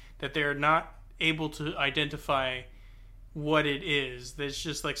noise that they're not able to identify what it is. There's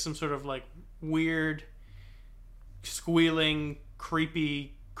just like some sort of like weird squealing,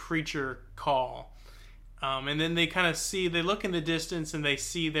 creepy creature call. And then they kind of they look in the distance and they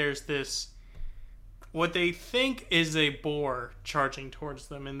see there's this what they think is a boar charging towards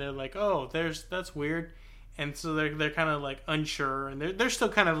them, and they're like, "Oh, that's weird," and so they're kind of like unsure, and they're still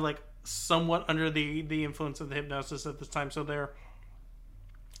kind of like somewhat under the influence of the hypnosis at this time, so their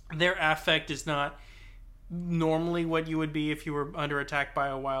affect is not normally what you would be if you were under attack by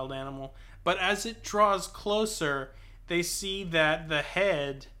a wild animal. But as it draws closer, they see that the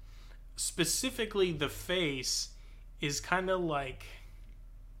head, specifically the face, is kind of like,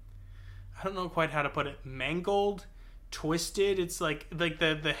 I don't know quite how to put it, mangled, twisted. It's like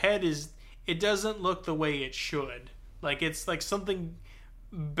the head is, it doesn't look the way it should. Like it's like something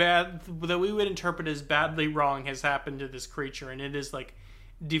bad that we would interpret as badly wrong has happened to this creature, and it is like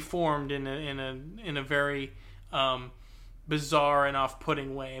deformed in a very bizarre and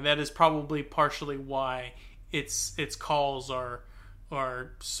off-putting way, and that is probably partially why its calls are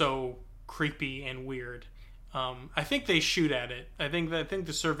so creepy and weird. I think they shoot at it. I think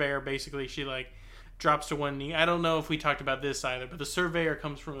the surveyor basically, she like drops to one knee. I don't know if we talked about this either, but the surveyor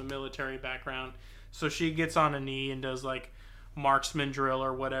comes from a military background, so she gets on a knee and does like marksman drill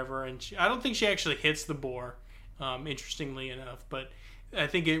or whatever. And I don't think she actually hits the boar, interestingly enough, but I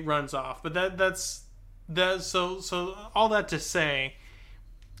think it runs off. But that's so all that to say,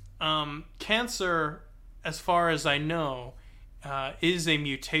 cancer, as far as I know, is a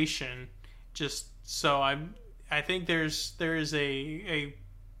mutation. Just so I think there is a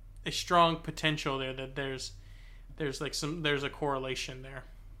strong potential there that there's a correlation there.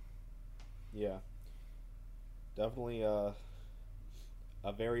 Yeah, definitely a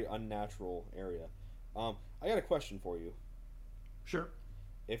very unnatural area. I got a question for you. Sure.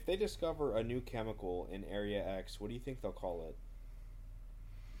 If they discover a new chemical in Area X, what do you think they'll call it?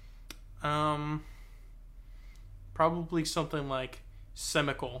 Probably something like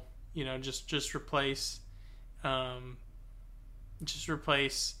semical. You know, just replace like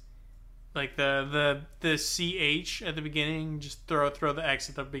the CH at the beginning. Just throw the X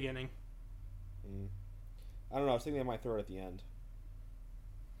at the beginning. I don't know. I was thinking they might throw it at the end.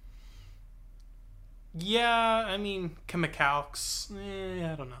 Yeah, I mean, chemicalcs.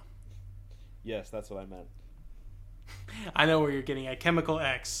 I don't know. Yes, that's what I meant. I know where you're getting at. Chemical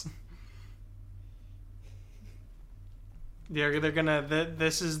X. They're gonna.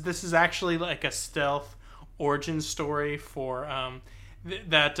 This is actually like a stealth origin story for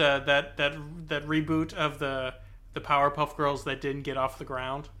that reboot of the Powerpuff Girls that didn't get off the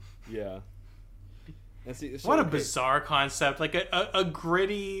ground. Yeah. And see, so, what a bizarre concept! Like a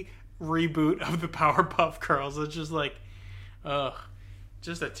gritty reboot of the Powerpuff Girls. It's just like,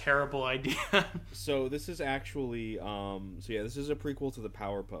 just a terrible idea. So this is actually, this is a prequel to the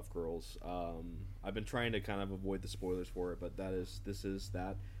Powerpuff Girls. I've been trying to kind of avoid the spoilers for it, but this is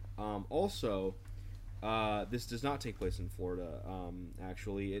that. Also, this does not take place in Florida.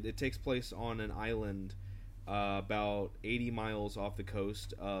 Actually, it takes place on an island about 80 miles off the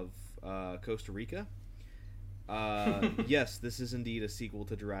coast of Costa Rica. Yes, this is indeed a sequel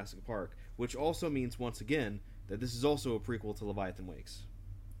to Jurassic Park, which also means, once again, that this is also a prequel to Leviathan Wakes.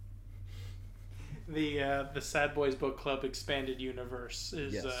 The Sad Boys Book Club expanded universe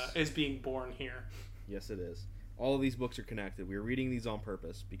is being born here. Yes, it is. All of these books are connected. We're reading these on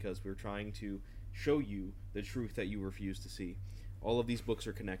purpose because we're trying to show you the truth that you refuse to see. All of these books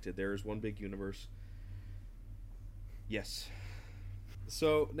are connected. There is one big universe. Yes.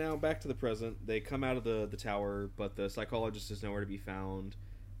 So, now back to the present. They come out of the tower, but the psychologist is nowhere to be found.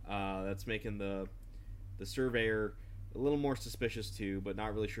 That's making the surveyor a little more suspicious too, but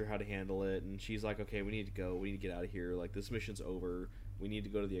not really sure how to handle it. And she's like, okay, we need to go. We need to get out of here. Like, this mission's over. We need to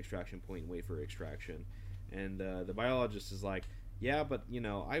go to the extraction point and wait for extraction. And the biologist is like, yeah, but,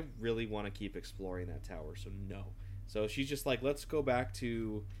 I really want to keep exploring that tower, so no. So she's just like, let's go back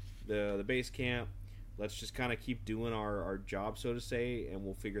to the base camp. Let's just kind of keep doing our job, so to say, and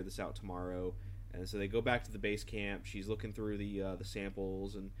we'll figure this out tomorrow. And so they go back to the base camp. She's looking through the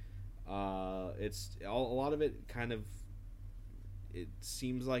samples, and it's a lot of it kind of, it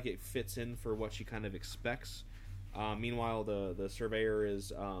seems like it fits in for what she kind of expects. Meanwhile, the surveyor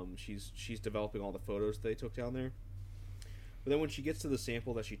is she's developing all the photos they took down there. But then when she gets to the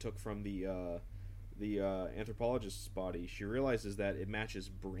sample that she took from the anthropologist's body, she realizes that it matches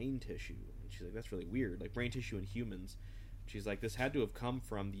brain tissue. And she's like, that's really weird. Like, brain tissue in humans. She's like, this had to have come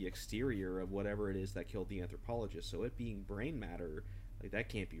from the exterior of whatever it is that killed the anthropologist. So it being brain matter, like, that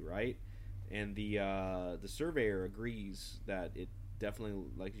can't be right. And the surveyor agrees that it definitely,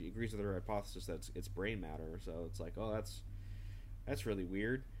 like, he agrees with her hypothesis that it's brain matter. So it's like, oh, that's really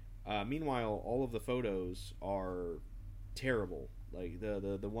weird. Meanwhile, all of the photos are terrible. Like,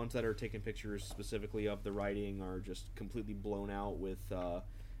 the ones that are taking pictures specifically of the writing are just completely blown out with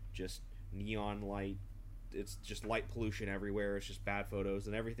just neon light. It's just light pollution everywhere. It's just bad photos,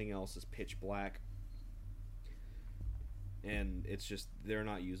 and everything else is pitch black. And it's just, they're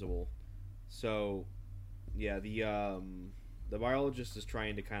not usable. So, yeah, the biologist is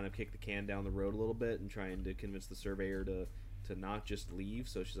trying to kind of kick the can down the road a little bit and trying to convince the surveyor to not just leave.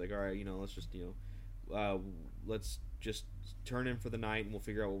 So she's like, all right, let's just, let's just turn in for the night and we'll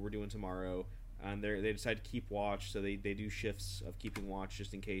figure out what we're doing tomorrow. And they decide to keep watch, so they do shifts of keeping watch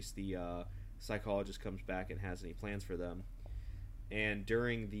just in case the psychologist comes back and has any plans for them. And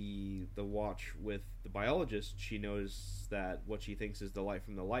during the watch with the biologist, she noticed that what she thinks is the light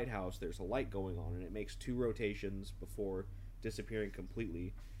from the lighthouse, there's a light going on, and it makes 2 rotations before disappearing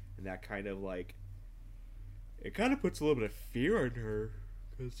completely. And that kind of it kind of puts a little bit of fear in her,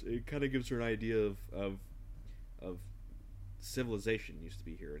 because it kind of gives her an idea of civilization used to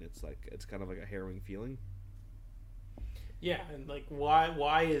be here, and it's kind of like a harrowing feeling. Yeah, and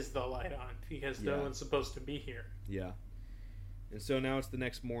why is the light on? Because no one's supposed to be here. Yeah. And so now it's the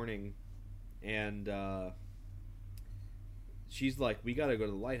next morning, and she's like, we gotta go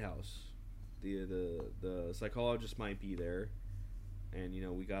to the lighthouse. The psychologist might be there, and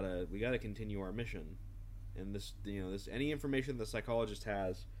we gotta continue our mission. And this any information the psychologist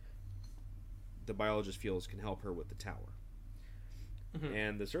has, the biologist feels can help her with the tower. Mm-hmm.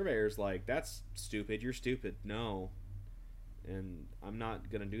 And the surveyor's like, that's stupid, you're stupid, no. And I'm not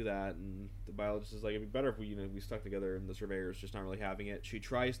gonna do that. And the biologist is like, it'd be better if we stuck together. And the surveyor's just not really having it. She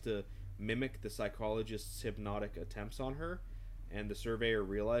tries to mimic the psychologist's hypnotic attempts on her, and the surveyor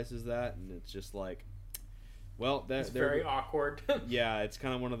realizes that, and it's just like, well, it's very awkward. Yeah, it's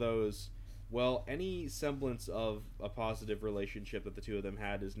kind of one of those, well, any semblance of a positive relationship that the two of them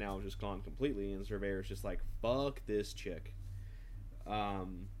had is now just gone completely, and the surveyor's just like, fuck this chick.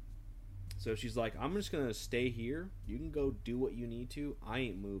 So she's like, I'm just going to stay here. You can go do what you need to. I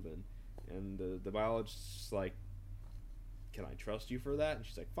ain't moving. And the biologist's like, can I trust you for that? And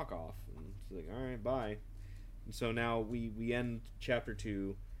she's like, fuck off. And she's like, all right, bye. And so now we end chapter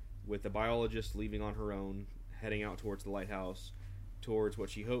 2 with the biologist leaving on her own, heading out towards the lighthouse, towards what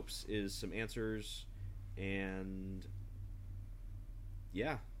she hopes is some answers. And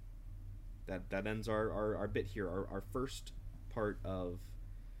yeah, that ends our bit here, our first part of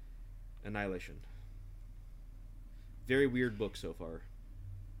Annihilation. Very weird book so far.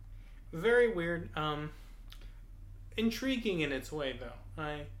 Very weird. Intriguing in its way, though.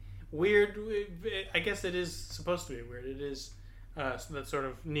 I guess it is supposed to be weird. It is that sort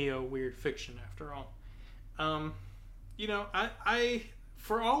of neo-weird fiction, after all. I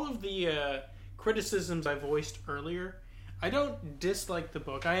for all of the criticisms I voiced earlier, I don't dislike the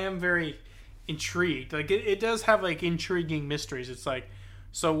book. I am very intrigued. It does have intriguing mysteries. It's like,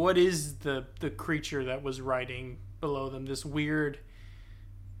 so what is the creature that was writing below them? This weird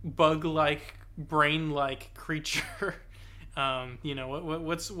bug-like, brain-like creature.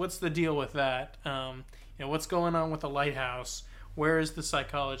 What's the deal with that? What's going on with the lighthouse? Where is the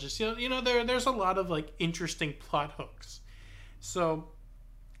psychologist? There's a lot of interesting plot hooks. So,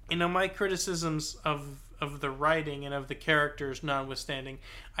 my criticisms of the writing and of the characters notwithstanding,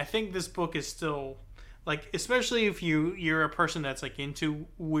 I think this book is still, especially if you're a person that's into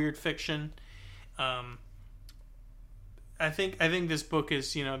weird fiction, I think this book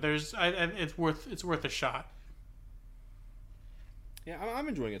is, it's worth a shot. Yeah, I'm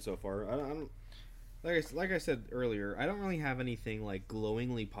enjoying it so far. I don't like I said earlier, I don't really have anything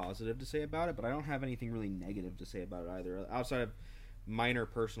glowingly positive to say about it, but I don't have anything really negative to say about it either, outside of minor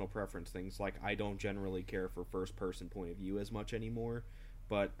personal preference things. I don't generally care for first person point of view as much anymore.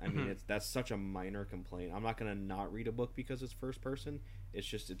 But I mean, that's such a minor complaint. I'm not gonna not read a book because it's first person. It's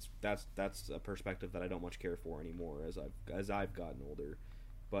just that's a perspective that I don't much care for anymore as I've gotten older.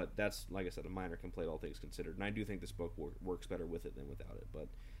 But that's, like I said, a minor complaint, all things considered. And I do think this book works better with it than without it. But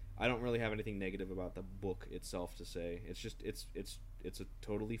I don't really have anything negative about the book itself to say. It's just it's a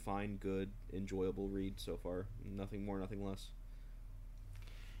totally fine, good, enjoyable read so far. Nothing more, nothing less.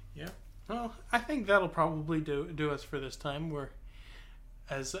 Yeah. Well, I think that'll probably do us for this time. We're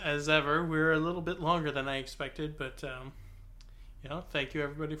as ever, we're a little bit longer than I expected, but thank you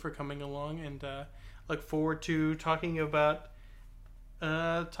everybody for coming along, and look forward to talking about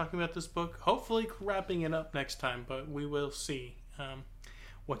this book. Hopefully wrapping it up next time, but we will see.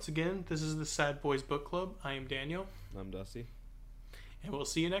 Once again, this is the Sad Boys Book Club. I am Daniel. I'm Dusty. And we'll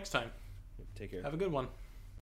see you next time. Take care. Have a good one.